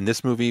in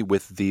this movie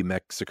with the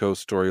Mexico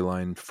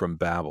storyline from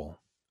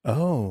Babel.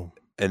 Oh,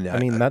 and I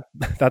mean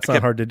that's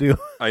not hard to do.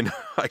 I know.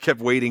 I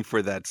kept waiting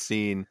for that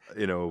scene,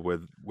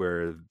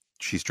 where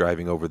she's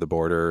driving over the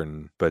border,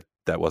 but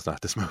that was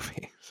not this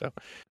movie. So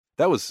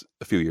that was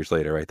a few years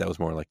later, right? That was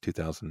more like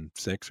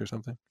 2006 or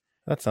something.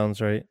 That sounds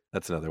right.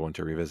 That's another one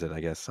to revisit, I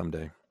guess,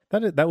 someday.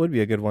 That would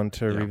be a good one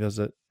to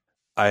revisit.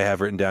 I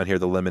have written down here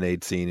the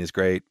lemonade scene is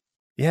great.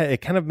 Yeah,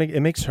 it kind of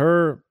makes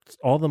her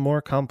all the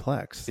more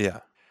complex. Yeah.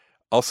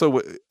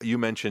 Also, you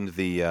mentioned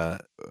the I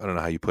don't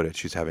know how you put it.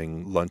 She's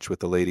having lunch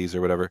with the ladies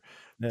or whatever.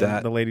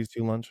 The ladies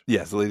do lunch.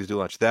 Yes, the ladies do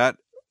lunch. The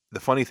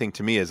funny thing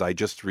to me is I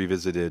just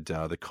revisited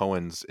the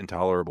Coens'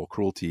 Intolerable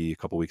Cruelty a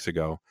couple weeks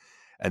ago,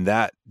 and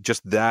that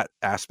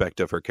aspect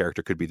of her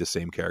character could be the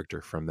same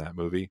character from that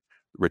movie,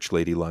 Rich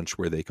Lady Lunch,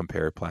 where they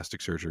compare plastic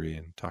surgery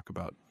and talk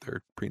about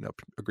their prenup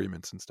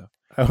agreements and stuff.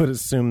 I would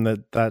assume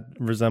that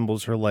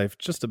resembles her life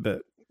just a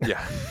bit.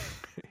 Yeah.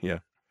 Yeah.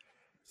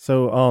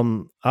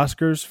 So,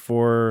 Oscars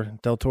for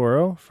Del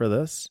Toro for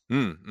this,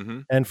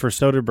 Mm-hmm. and for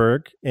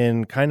Soderbergh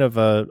in kind of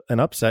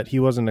an upset. He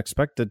wasn't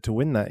expected to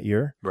win that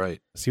year.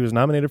 Right. So he was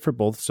nominated for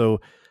both.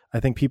 So I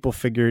think people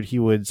figured he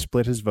would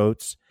split his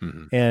votes.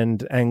 Mm-hmm.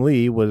 And Ang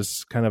Lee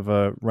was kind of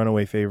a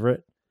runaway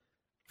favorite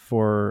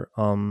for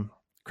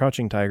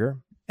Crouching Tiger.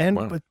 And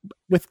Wow.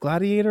 with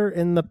Gladiator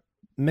in the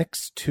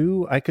mix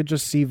too, I could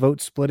just see vote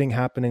splitting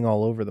happening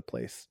all over the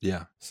place.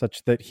 Yeah.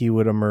 Such that he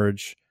would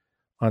emerge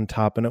on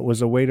top. And it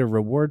was a way to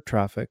reward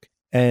Traffic.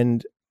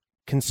 And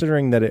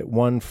considering that it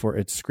won for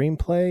its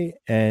screenplay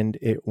and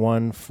it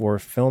won for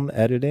film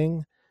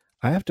editing,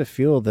 I have to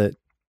feel that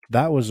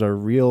that was a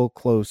real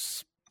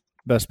close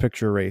Best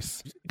Picture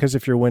race. Because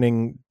if you're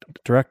winning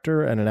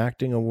director and an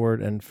acting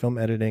award and film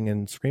editing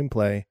and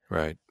screenplay,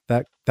 right,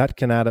 that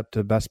can add up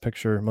to Best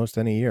Picture most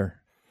any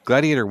year.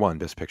 Gladiator won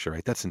Best Picture,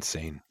 right? That's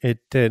insane. It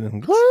did.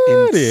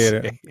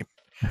 Gladiator. Insane.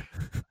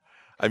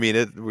 I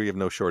mean, we have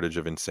no shortage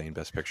of insane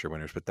Best Picture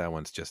winners, but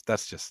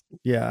that's just.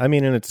 Yeah, I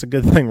mean, and it's a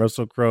good thing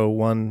Russell Crowe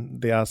won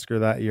the Oscar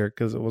that year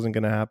because it wasn't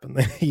going to happen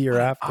the year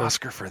after.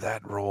 Oscar for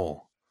that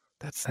role.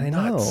 That's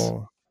nuts.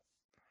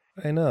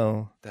 I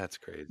know. That's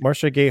crazy.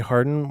 Marcia Gay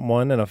Harden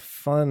won in a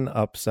fun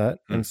upset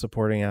in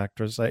supporting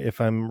actress.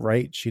 If I'm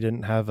right, she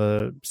didn't have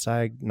a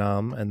SAG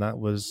nom, and that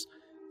was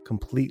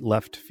complete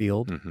left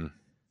field. Mm-hmm.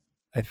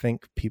 I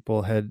think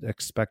people had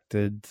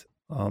expected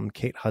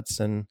Kate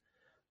Hudson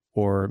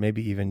or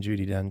maybe even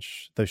Judi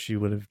Dench, though she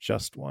would have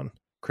just won.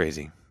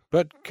 Crazy.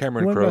 But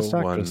Cameron Crowe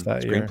won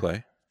screenplay.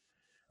 Year.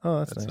 Oh,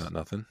 that's nice. Not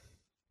nothing.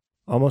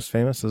 Almost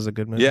Famous is a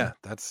good movie. Yeah,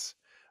 that's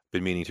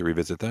been meaning to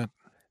revisit that.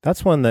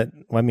 That's one that,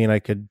 I mean, I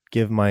could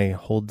give my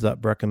holds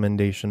up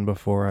recommendation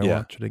before I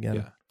watch it again.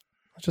 Yeah.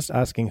 I was just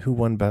asking who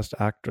won Best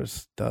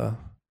Actress. Duh.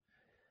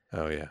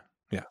 Oh, yeah.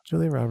 Yeah.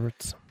 Julia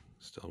Roberts.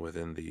 Still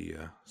within the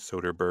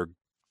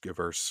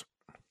Soderbergh-verse.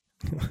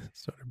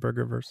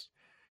 Soderbergh-verse.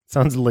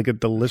 Sounds like a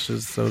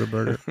delicious soda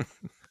burger.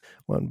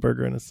 One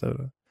burger and a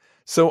soda.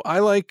 So I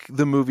like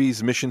the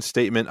movie's mission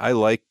statement. I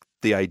like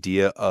the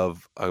idea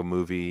of a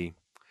movie.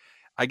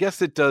 I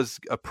guess it does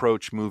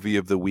approach movie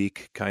of the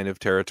week kind of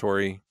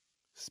territory,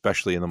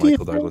 especially in the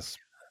Michael Douglas.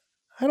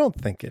 I don't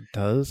think it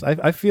does.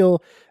 I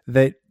feel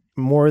that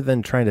more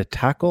than trying to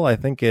tackle, I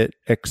think it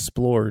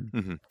explored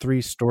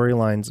 3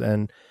 storylines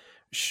and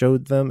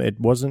showed them. It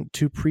wasn't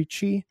too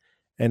preachy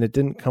and it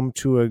didn't come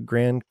to a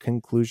grand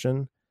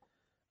conclusion.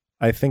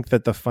 I think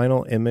that the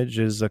final image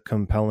is a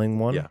compelling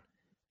one,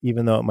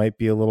 even though it might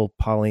be a little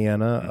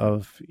Pollyanna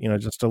of,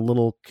 just a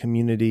little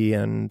community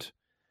and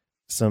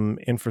some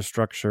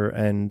infrastructure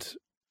and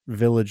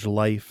village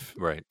life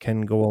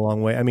can go a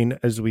long way. I mean,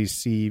 as we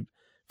see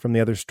from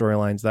the other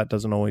storylines, that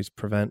doesn't always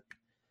prevent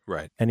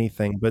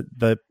anything, but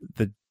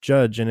the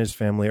judge and his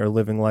family are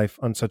living life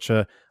on such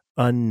a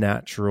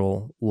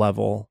unnatural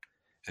level,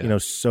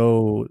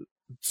 so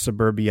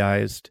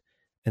suburbiized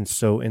and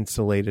so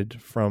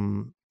insulated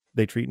from,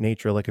 they treat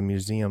nature like a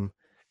museum,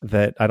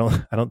 that I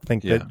don't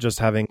think that just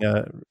having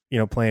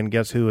playing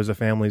Guess Who as a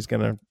family is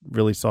going to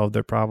really solve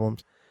their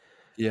problems.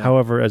 Yeah.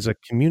 However, as a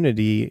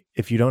community,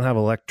 if you don't have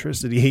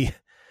electricity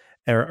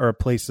or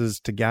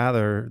places to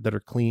gather that are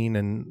clean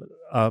and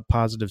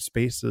positive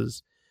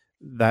spaces,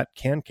 that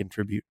can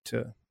contribute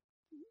to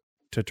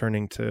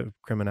turning to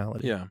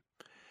criminality. Yeah.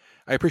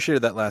 I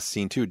appreciated that last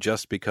scene too,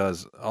 just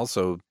because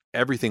also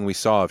everything we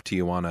saw of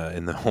Tijuana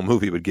in the whole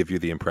movie would give you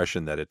the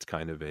impression that it's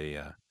kind of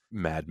a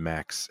Mad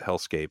Max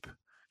hellscape.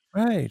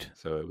 Right.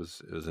 So it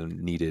was a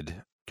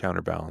needed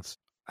counterbalance.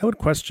 I would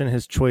question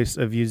his choice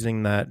of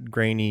using that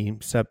grainy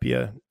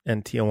sepia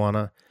in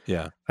Tijuana.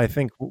 Yeah. I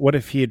think, what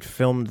if he had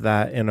filmed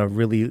that in a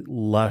really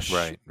lush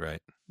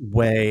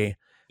way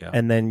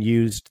and then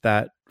used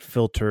that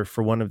filter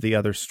for one of the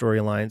other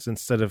storylines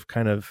instead of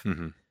kind of,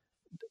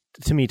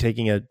 to me,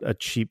 taking a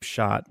cheap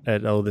shot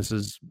at, this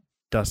is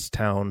Dust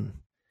Town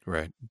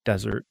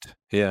desert.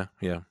 Yeah,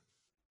 yeah.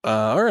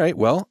 All right,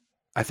 well,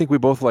 I think we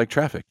both like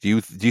Traffic. Do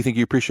you think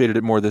you appreciated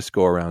it more this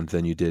go around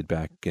than you did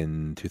back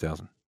in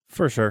 2000?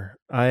 For sure.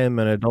 I am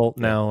an adult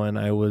now, and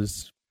I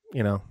was,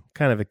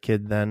 kind of a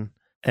kid then.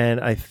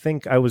 And I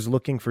think I was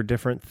looking for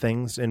different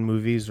things in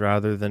movies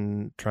rather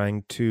than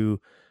trying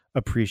to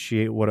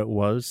appreciate what it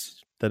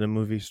was that a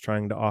movie's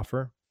trying to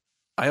offer.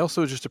 I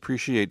also just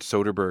appreciate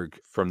Soderbergh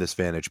from this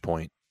vantage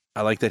point.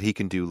 I like that he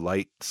can do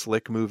light,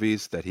 slick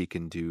movies, that he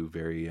can do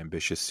very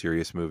ambitious,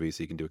 serious movies.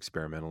 He can do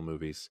experimental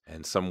movies,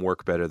 and some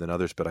work better than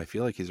others. But I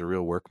feel like he's a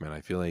real workman.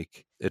 I feel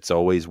like it's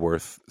always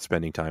worth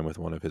spending time with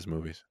one of his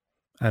movies.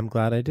 I'm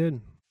glad I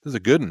did. This is a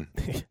good one.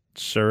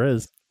 Sure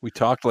is. We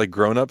talked like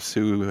grown-ups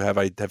who have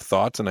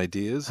thoughts and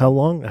ideas. How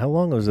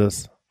long was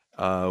this?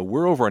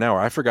 We're over an hour.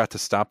 I forgot to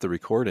stop the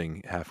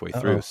recording halfway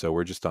through, so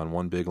we're just on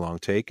one big long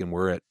take, and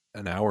we're at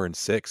an hour and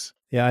 6.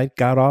 Yeah, I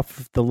got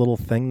off the little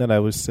thing that I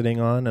was sitting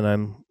on, and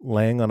I'm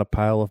laying on a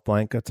pile of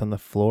blankets on the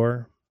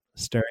floor,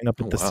 staring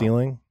up at the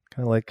ceiling,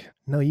 kind of like,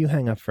 no, you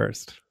hang up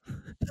first.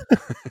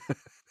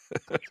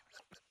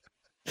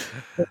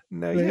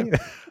 No, yeah.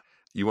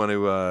 You want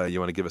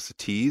to give us a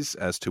tease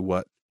as to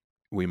what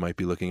we might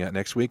be looking at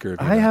next week, or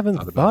have you I not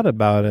haven't thought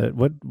about it.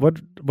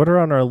 What are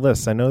on our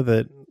list? I know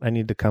that I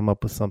need to come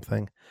up with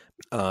something.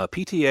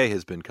 PTA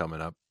has been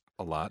coming up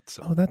a lot,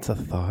 so Oh, that's a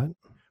thought.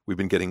 we've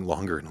been getting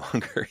longer and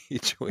longer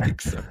each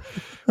week, so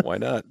why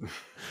not?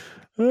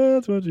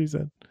 That's what she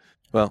said.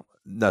 Well,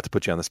 not to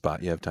put you on the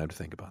spot, you have time to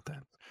think about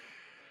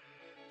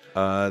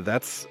that.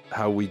 That's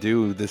how we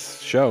do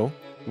this show.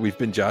 We've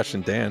been Josh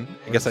and Dan.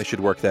 I guess I should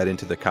work that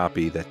into the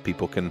copy that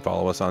people can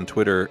follow us on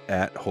Twitter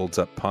at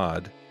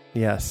HoldsUpPod.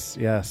 Yes,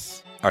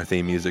 yes. Our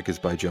theme music is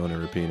by Jonah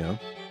Rapino.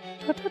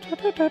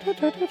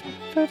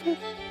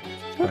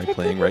 Probably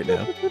playing right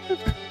now.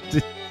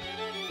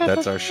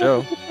 That's our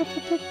show.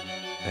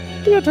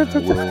 And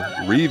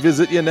we'll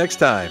revisit you next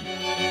time.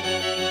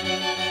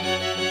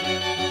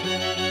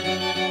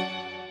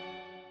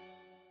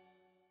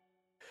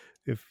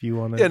 If you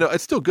want to. Yeah, no,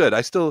 it's still good.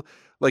 I still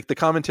like the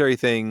commentary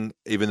thing,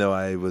 even though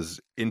I was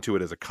into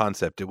it as a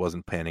concept, it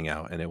wasn't panning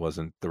out and it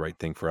wasn't the right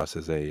thing for us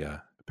as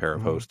a pair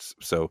of hosts.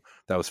 So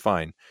that was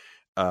fine.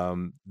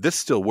 This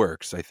still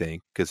works, I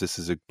think, because this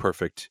is a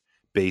perfect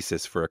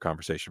basis for a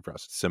conversation for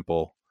us. It's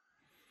simple.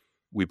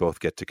 We both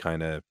get to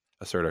kind of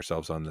assert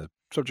ourselves on the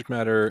subject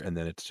matter, and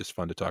then it's just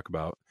fun to talk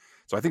about.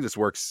 So I think this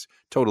works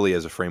totally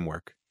as a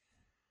framework.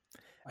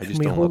 I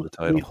just don't love the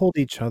title. We hold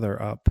each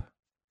other up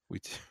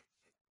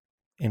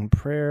in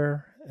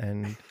prayer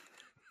and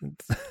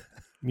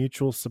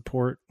mutual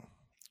support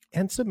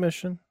and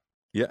submission.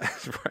 Yeah,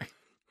 right.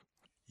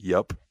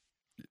 Yup.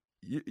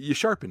 You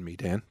sharpen me,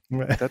 Dan.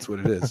 That's what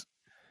it is.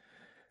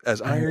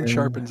 As iron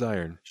sharpens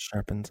iron.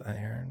 Sharpens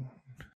iron.